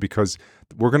important, because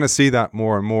we're going to see that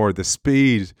more and more, the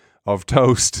speed of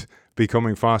toast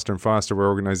becoming faster and faster, where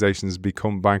organizations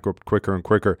become bankrupt quicker and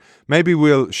quicker. Maybe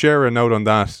we'll share a note on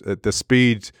that, the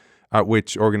speed at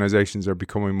which organizations are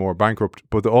becoming more bankrupt,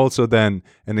 but also then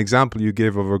an example you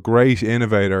give of a great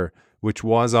innovator, which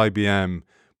was IBM,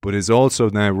 but is also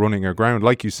now running aground.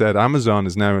 Like you said, Amazon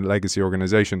is now a legacy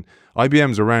organization.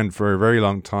 IBM's around for a very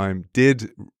long time,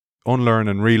 did unlearn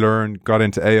and relearn, got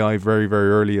into AI very, very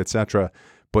early, etc.,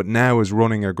 but now is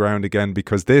running aground again,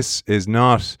 because this is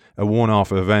not a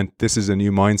one-off event. This is a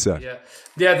new mindset.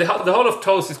 Yeah. The Hall of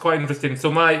Toast is quite interesting. So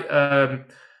my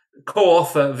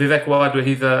co-author, Vivek Wadhwa,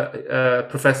 he's a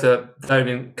professor down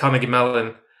in Carnegie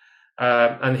Mellon,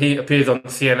 and he appears on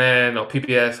CNN or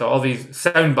PBS or all these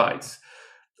sound bites.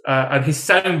 And his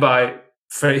soundbite,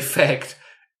 for effect,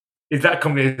 is that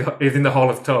company is in the Hall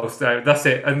of Toast. That's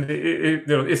it. And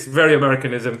it's very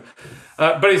Americanism.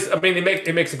 But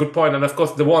it makes a good point. And of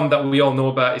course, the one that we all know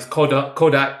about is Kodak.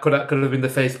 Kodak could have been the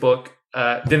Facebook.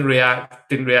 Didn't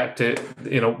react to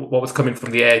what was coming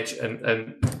from the edge,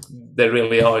 and they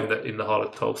really are in the Hall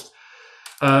of Toast.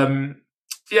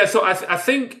 So I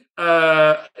think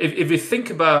if you think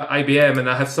about IBM, and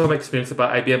I have some experience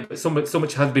about IBM, but so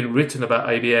much has been written about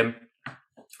IBM.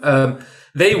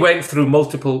 They went through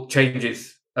multiple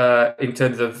changes in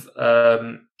terms of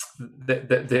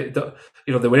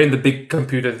they were in the big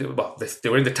computers. Well, they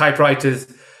were in the typewriters.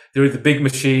 They were in the big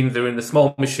machines. They were in the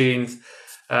small machines.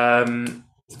 And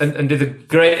there's a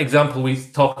great example we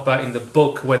talk about in the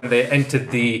book when they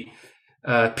entered the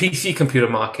PC computer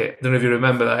market. I don't know if you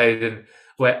remember that, Aidan,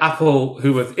 where Apple,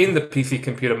 who was in the PC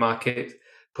computer market,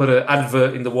 put an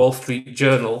advert in the Wall Street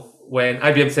Journal. When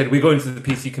IBM said, we're going to the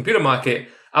PC computer market,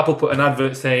 Apple put an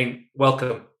advert saying,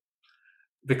 welcome.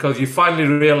 Because you finally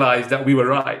realize that we were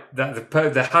right, that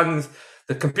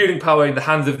the computing power in the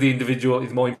hands of the individual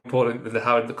is more important than the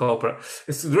power of the corporate.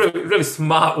 It's a really, really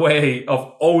smart way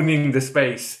of owning the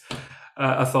space,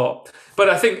 I thought. But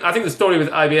I think the story with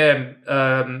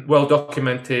IBM, well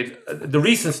documented. The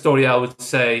recent story I would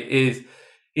say is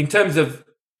in terms of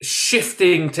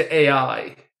shifting to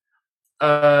AI,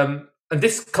 and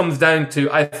this comes down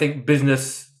to, I think,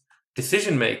 business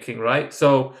decision making, right?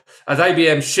 So as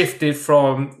IBM shifted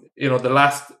from the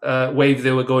last wave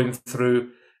they were going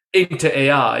through into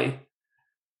AI,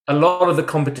 a lot of the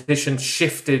competition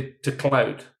shifted to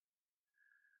cloud.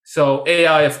 So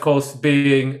AI, of course,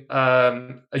 being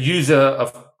a user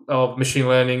of machine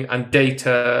learning and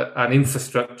data and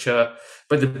infrastructure,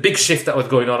 but the big shift that was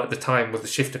going on at the time was the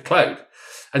shift to cloud.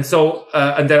 And so,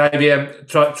 and then IBM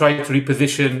tried to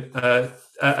reposition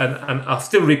and are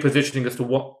still repositioning as to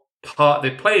what part they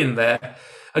play in there.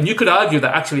 And you could argue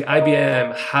that actually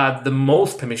IBM had the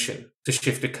most permission to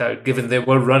shift to cloud, given they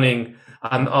were running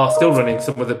and are still running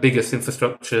some of the biggest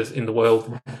infrastructures in the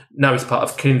world. Now it's part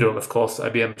of Kyndryl, of course.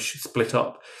 IBM split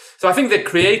up. So I think they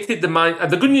created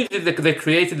the good news is that they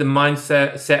created the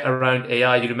mindset around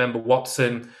AI. You remember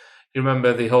Watson. You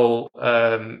remember the whole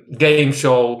game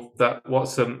show that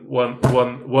Watson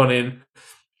won in.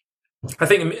 I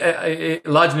think it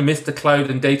largely missed the cloud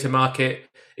and data market.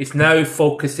 It's now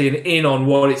focusing in on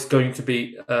what it's going to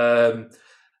be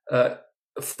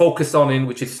focused on,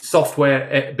 which is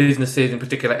software businesses in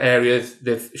particular areas.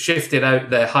 They've shifted out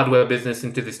their hardware business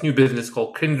into this new business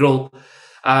called Kyndryl,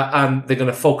 and they're going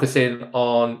to focus in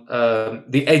on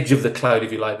the edge of the cloud,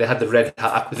 if you like. They had the Red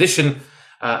Hat acquisition,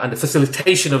 and the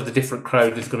facilitation of the different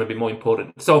cloud is going to be more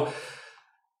important. So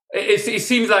it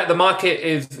seems like the market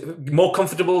is more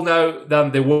comfortable now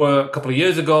than they were a couple of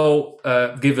years ago,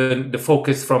 given the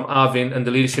focus from Arvind and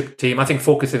the leadership team. I think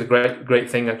focus is a great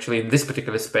thing, actually, in this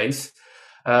particular space.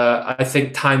 I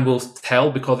think time will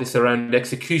tell because it's around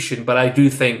execution, but I do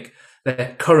think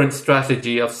the current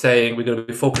strategy of saying we're going to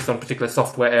be focused on particular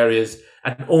software areas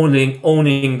and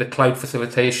owning the cloud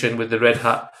facilitation with the Red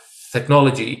Hat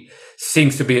technology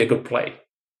seems to be a good play.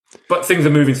 But things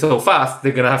are moving so fast,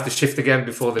 they're going to have to shift again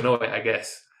before they know it, I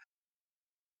guess.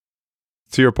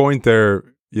 To your point there,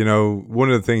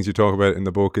 one of the things you talk about in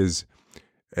the book is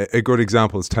a good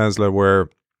example is Tesla, where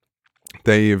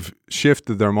they've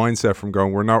shifted their mindset from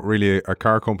going, we're not really a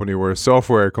car company, we're a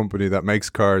software company that makes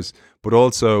cars, but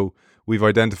also we've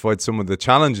identified some of the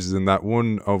challenges in that,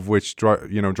 one of which,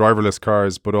 driverless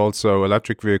cars, but also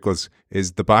electric vehicles,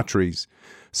 is the batteries.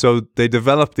 So they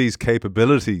develop these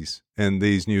capabilities in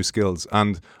these new skills.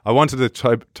 And I wanted to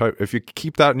type, if you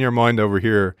keep that in your mind over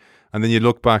here, and then you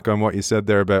look back on what you said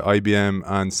there about IBM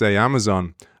and say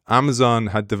Amazon. Amazon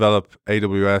had developed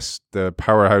AWS, the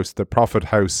powerhouse, the profit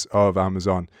house of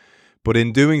Amazon. But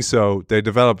in doing so, they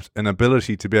developed an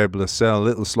ability to be able to sell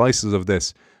little slices of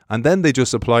this. And then they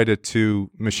just applied it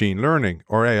to machine learning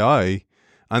or AI.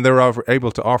 And they're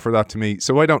able to offer that to me.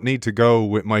 So I don't need to go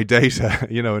with my data,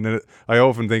 and I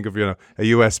often think of, a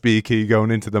USB key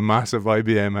going into the massive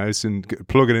IBM house and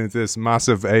plug it into this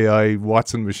massive AI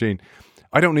Watson machine.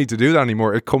 I don't need to do that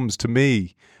anymore. It comes to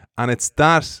me. And it's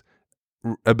that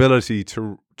ability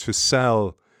to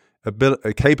sell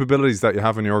capabilities that you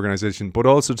have in your organization, but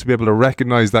also to be able to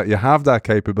recognize that you have that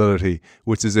capability,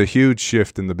 which is a huge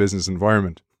shift in the business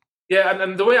environment. Yeah,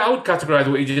 and the way I would categorize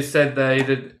what you just said there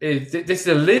is this is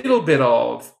a little bit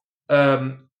of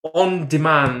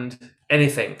on-demand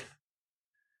anything.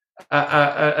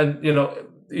 And,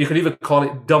 you could even call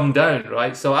it dumbed down,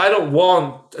 right? So I don't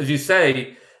want, as you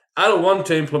say,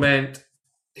 to implement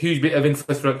a huge bit of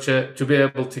infrastructure to be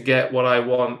able to get what I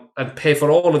want and pay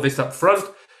for all of this up front.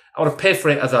 I want to pay for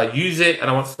it as I use it, and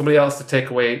I want somebody else to take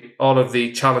away all of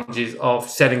the challenges of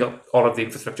setting up all of the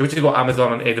infrastructure, which is what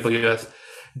Amazon and AWS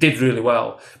did really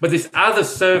well. But this as a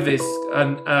service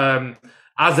and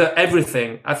as a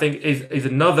everything, I think is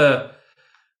another.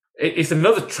 It's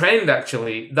another trend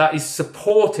actually that is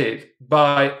supported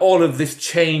by all of this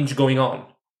change going on.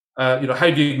 How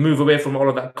do you move away from all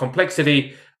of that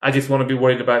complexity? I just want to be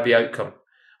worried about the outcome,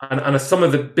 and some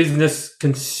of the business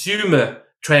consumer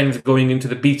trends going into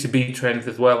the B2B trends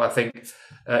as well, I think,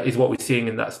 is what we're seeing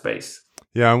in that space.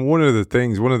 Yeah, and one of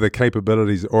the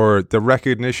capabilities or the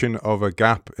recognition of a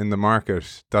gap in the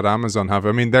market that Amazon have,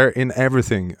 I mean, they're in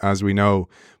everything, as we know.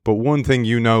 But one thing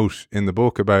you note in the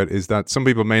book about is that some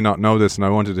people may not know this, and I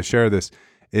wanted to share this,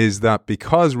 is that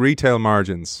because retail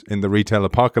margins in the retail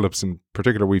apocalypse in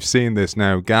particular, we've seen this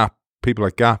now, people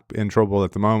like Gap in trouble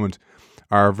at the moment,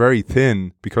 are very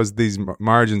thin. Because these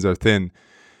margins are thin,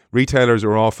 retailers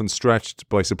are often stretched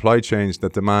by supply chains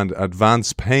that demand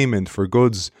advance payment for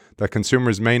goods that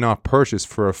consumers may not purchase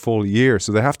for a full year.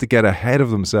 So they have to get ahead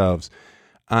of themselves.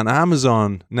 And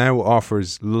Amazon now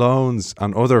offers loans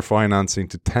and other financing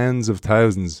to tens of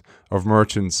thousands of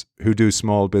merchants who do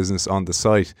small business on the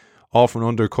site, often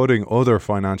undercutting other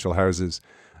financial houses.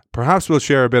 Perhaps we'll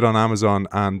share a bit on Amazon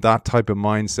and that type of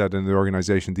mindset in the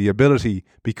organization, the ability,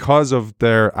 because of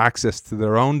their access to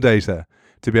their own data,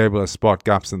 to be able to spot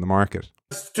gaps in the market.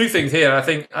 There's two things here. I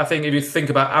think if you think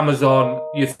about Amazon,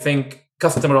 you think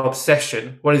customer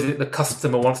obsession. What is it the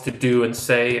customer wants to do and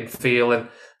say and feel? And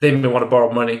they may want to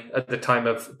borrow money at the time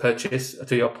of purchase,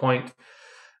 to your point.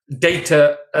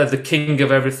 Data as the king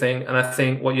of everything. And I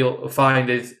think what you'll find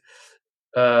is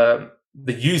the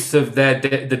use of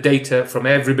the data from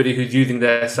everybody who's using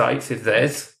their sites is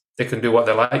theirs. They can do what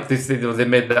they like. They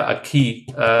made that a key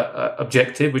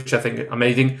objective, which I think is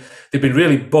amazing. They've been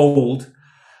really bold,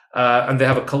 and they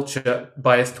have a culture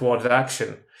biased towards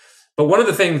action. But one of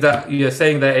the things that you're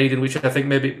saying there, Aidan, which I think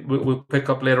maybe we'll pick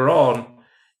up later on,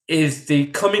 is the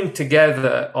coming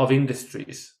together of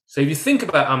industries. So if you think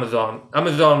about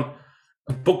Amazon,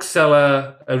 a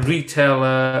bookseller, a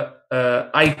retailer,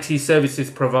 IT services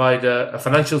provider, a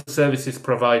financial services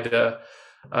provider,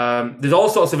 there's all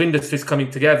sorts of industries coming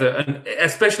together. And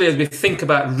especially as we think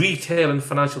about retail and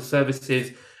financial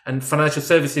services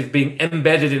being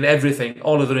embedded in everything,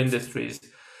 all other industries,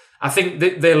 I think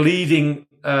they're leading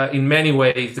in many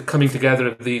ways the coming together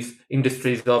of these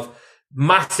industries of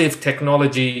massive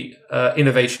technology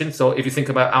innovation. So if you think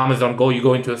about Amazon Go, you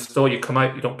go into a store, you come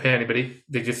out, you don't pay anybody.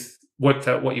 They just worked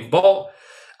out what you've bought.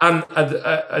 And at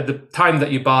the time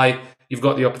that you buy, you've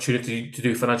got the opportunity to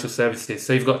do financial services.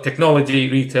 So you've got technology,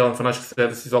 retail, and financial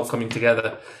services all coming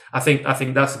together. I think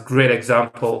that's a great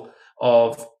example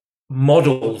of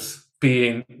models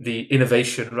being the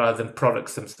innovation rather than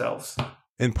products themselves.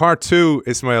 In part 2,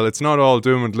 Ismail, it's not all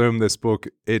doom and gloom, this book.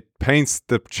 It paints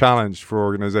the challenge for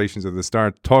organizations at the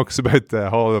start, talks about the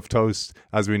Hall of Toast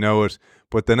as we know it.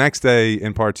 But the next day,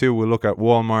 in part 2, we'll look at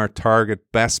Walmart,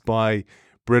 Target, Best Buy,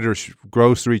 British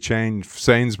grocery chain,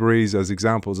 Sainsbury's as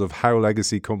examples of how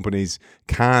legacy companies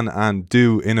can and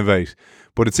do innovate.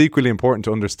 But it's equally important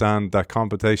to understand that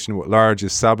competition with large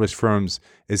established firms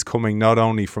is coming not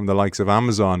only from the likes of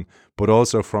Amazon, but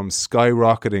also from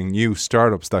skyrocketing new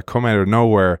startups that come out of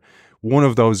nowhere. One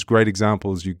of those great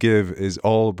examples you give is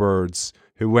Allbirds,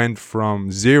 who went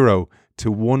from 0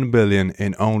 to 1 billion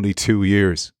in only 2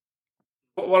 years.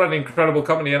 What an incredible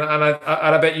company. And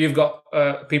I bet you've got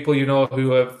people you know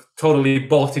who have totally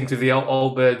bought into the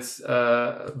Allbirds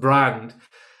brand.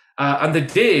 And they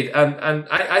did. And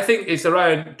I think it's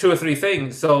around 2 or 3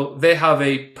 things. So they have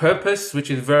a purpose,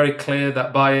 which is very clear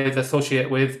that buyers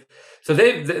associate with. So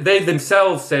they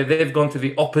themselves say they've gone to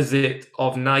the opposite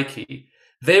of Nike.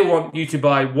 They want you to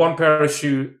buy one pair of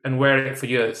shoes and wear it for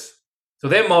years. So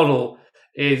their model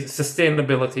is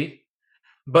sustainability.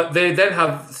 But they then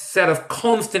have a set of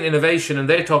constant innovation, and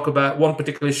they talk about one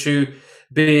particular shoe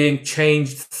being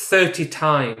changed 30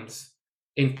 times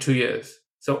in 2 years.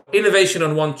 So innovation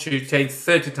on one shoe changed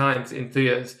 30 times in 2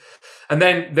 years. And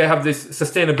then they have this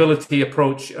sustainability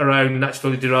approach around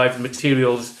naturally derived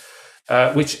materials,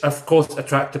 which of course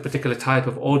attract a particular type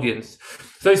of audience.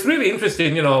 So it's really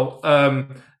interesting,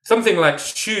 something like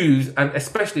shoes and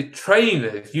especially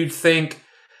trainers, you'd think,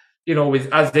 with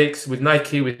ASICS, with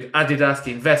Nike, with Adidas,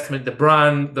 the investment, the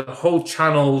brand, the whole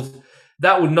channels,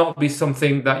 that would not be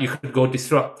something that you could go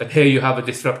disrupt. And here you have a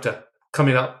disruptor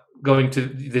coming up, going to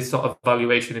this sort of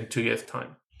valuation in 2 years'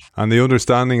 time. And the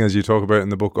understanding, as you talk about in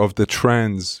the book, of the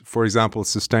trends, for example,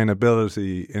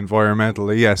 sustainability, environmental,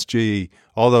 ESG,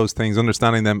 all those things,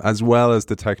 understanding them as well as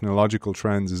the technological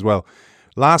trends as well.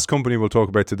 Last company we'll talk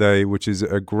about today, which is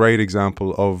a great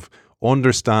example of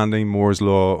understanding Moore's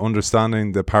law,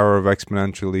 understanding the power of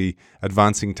exponentially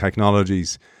advancing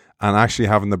technologies and actually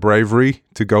having the bravery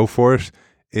to go for it,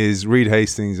 is Reed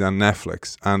Hastings and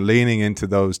Netflix, and leaning into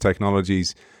those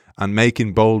technologies and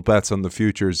making bold bets on the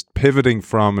futures, pivoting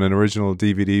from an original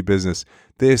DVD business.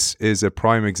 This is a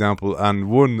prime example,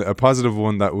 and a positive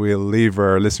one that we'll leave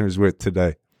our listeners with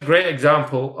today. great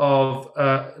example of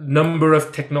a number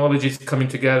of technologies coming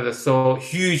together. So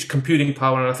huge computing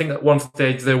power. And I think at one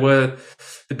stage they were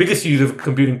the biggest user of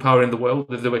computing power in the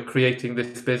world as they were creating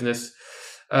this business.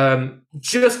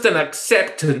 Just an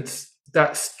acceptance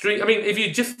that if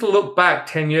you just look back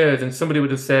 10 years and somebody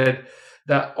would have said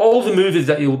that all the movies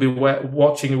that you'll be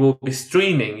watching will be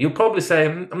streaming, you'll probably say,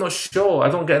 I'm not sure. I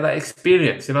don't get that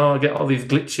experience. I get all these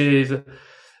glitches.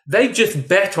 They just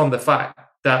bet on the fact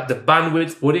that the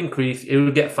bandwidth would increase, it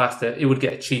would get faster, it would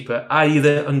get cheaper, i.e.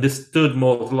 they understood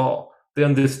Moore's law. They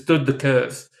understood the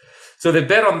curves. So they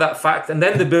bet on that fact, and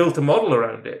then they built a model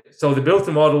around it. So they built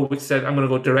a model which said, I'm going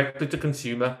to go directly to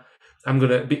consumer.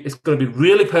 It's going to be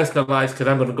really personalized because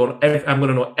I'm going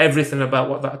to know everything about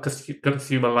what that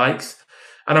consumer likes.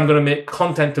 And I'm going to make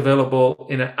content available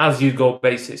in an as-you-go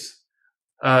basis.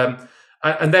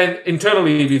 And then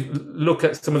internally, if you look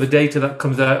at some of the data that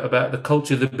comes out about the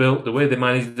culture they built, the way they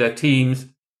manage their teams,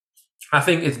 I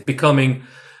think it's becoming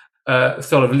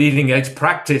sort of leading edge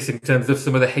practice in terms of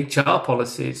some of the HR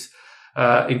policies,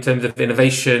 in terms of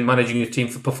innovation, managing your team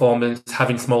for performance,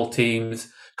 having small teams,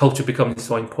 culture becoming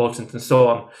so important, and so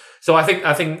on. So I think,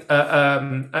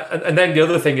 and then the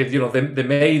other thing is, they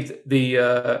made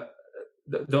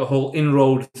the whole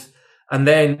inroads, and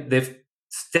then they've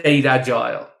stayed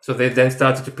agile. So they then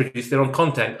started to produce their own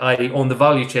content, i.e. on the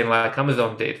value chain like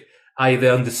Amazon did, i.e. they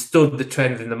understood the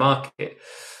trends in the market,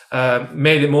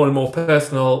 made it more and more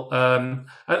personal.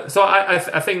 So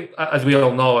I think, as we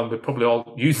all know, and we're probably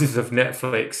all users of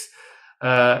Netflix,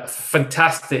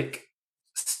 fantastic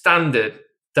standard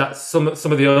that some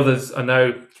of the others are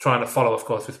now trying to follow, of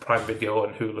course, with Prime Video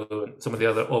and Hulu and some of the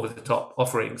other over-the-top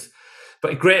offerings.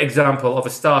 But a great example of a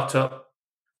startup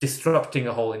disrupting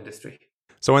a whole industry.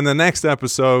 So in the next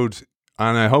episode,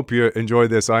 and I hope you enjoyed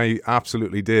this, I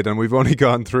absolutely did, and we've only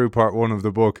gone through part 1 of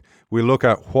the book, we look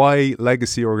at why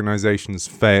legacy organizations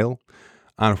fail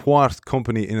and what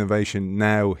company innovation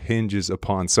now hinges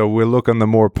upon. So we'll look on the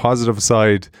more positive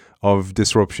side of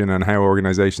disruption and how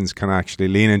organizations can actually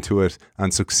lean into it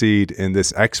and succeed in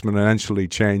this exponentially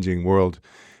changing world.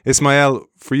 Ismail,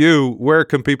 for you, where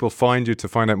can people find you to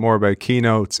find out more about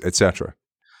keynotes, etc.?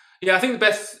 Yeah, I think the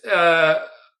best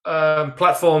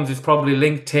platforms is probably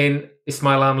LinkedIn,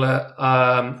 Ismail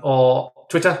Amla, or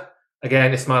Twitter.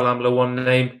 Again, Ismail Amla, one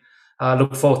name. I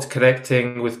look forward to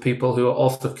connecting with people who are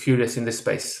also curious in this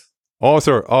space.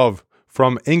 Author of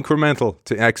From Incremental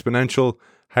to Exponential,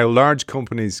 How Large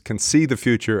Companies Can See the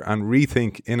Future and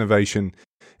Rethink Innovation,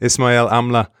 Ismail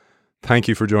Amla, thank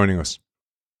you for joining us.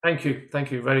 Thank you.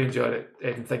 Very enjoyed it,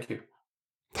 Aidan. Thank you.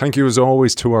 Thank you as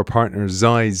always to our partner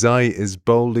Zai. Zai is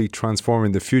boldly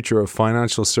transforming the future of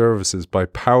financial services by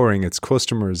powering its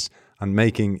customers and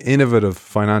making innovative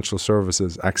financial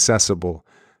services accessible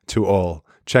to all.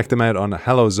 Check them out on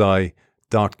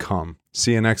hellozai.com.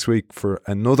 See you next week for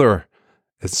another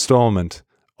installment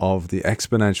of the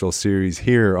Exponential series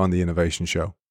here on the Innovation Show.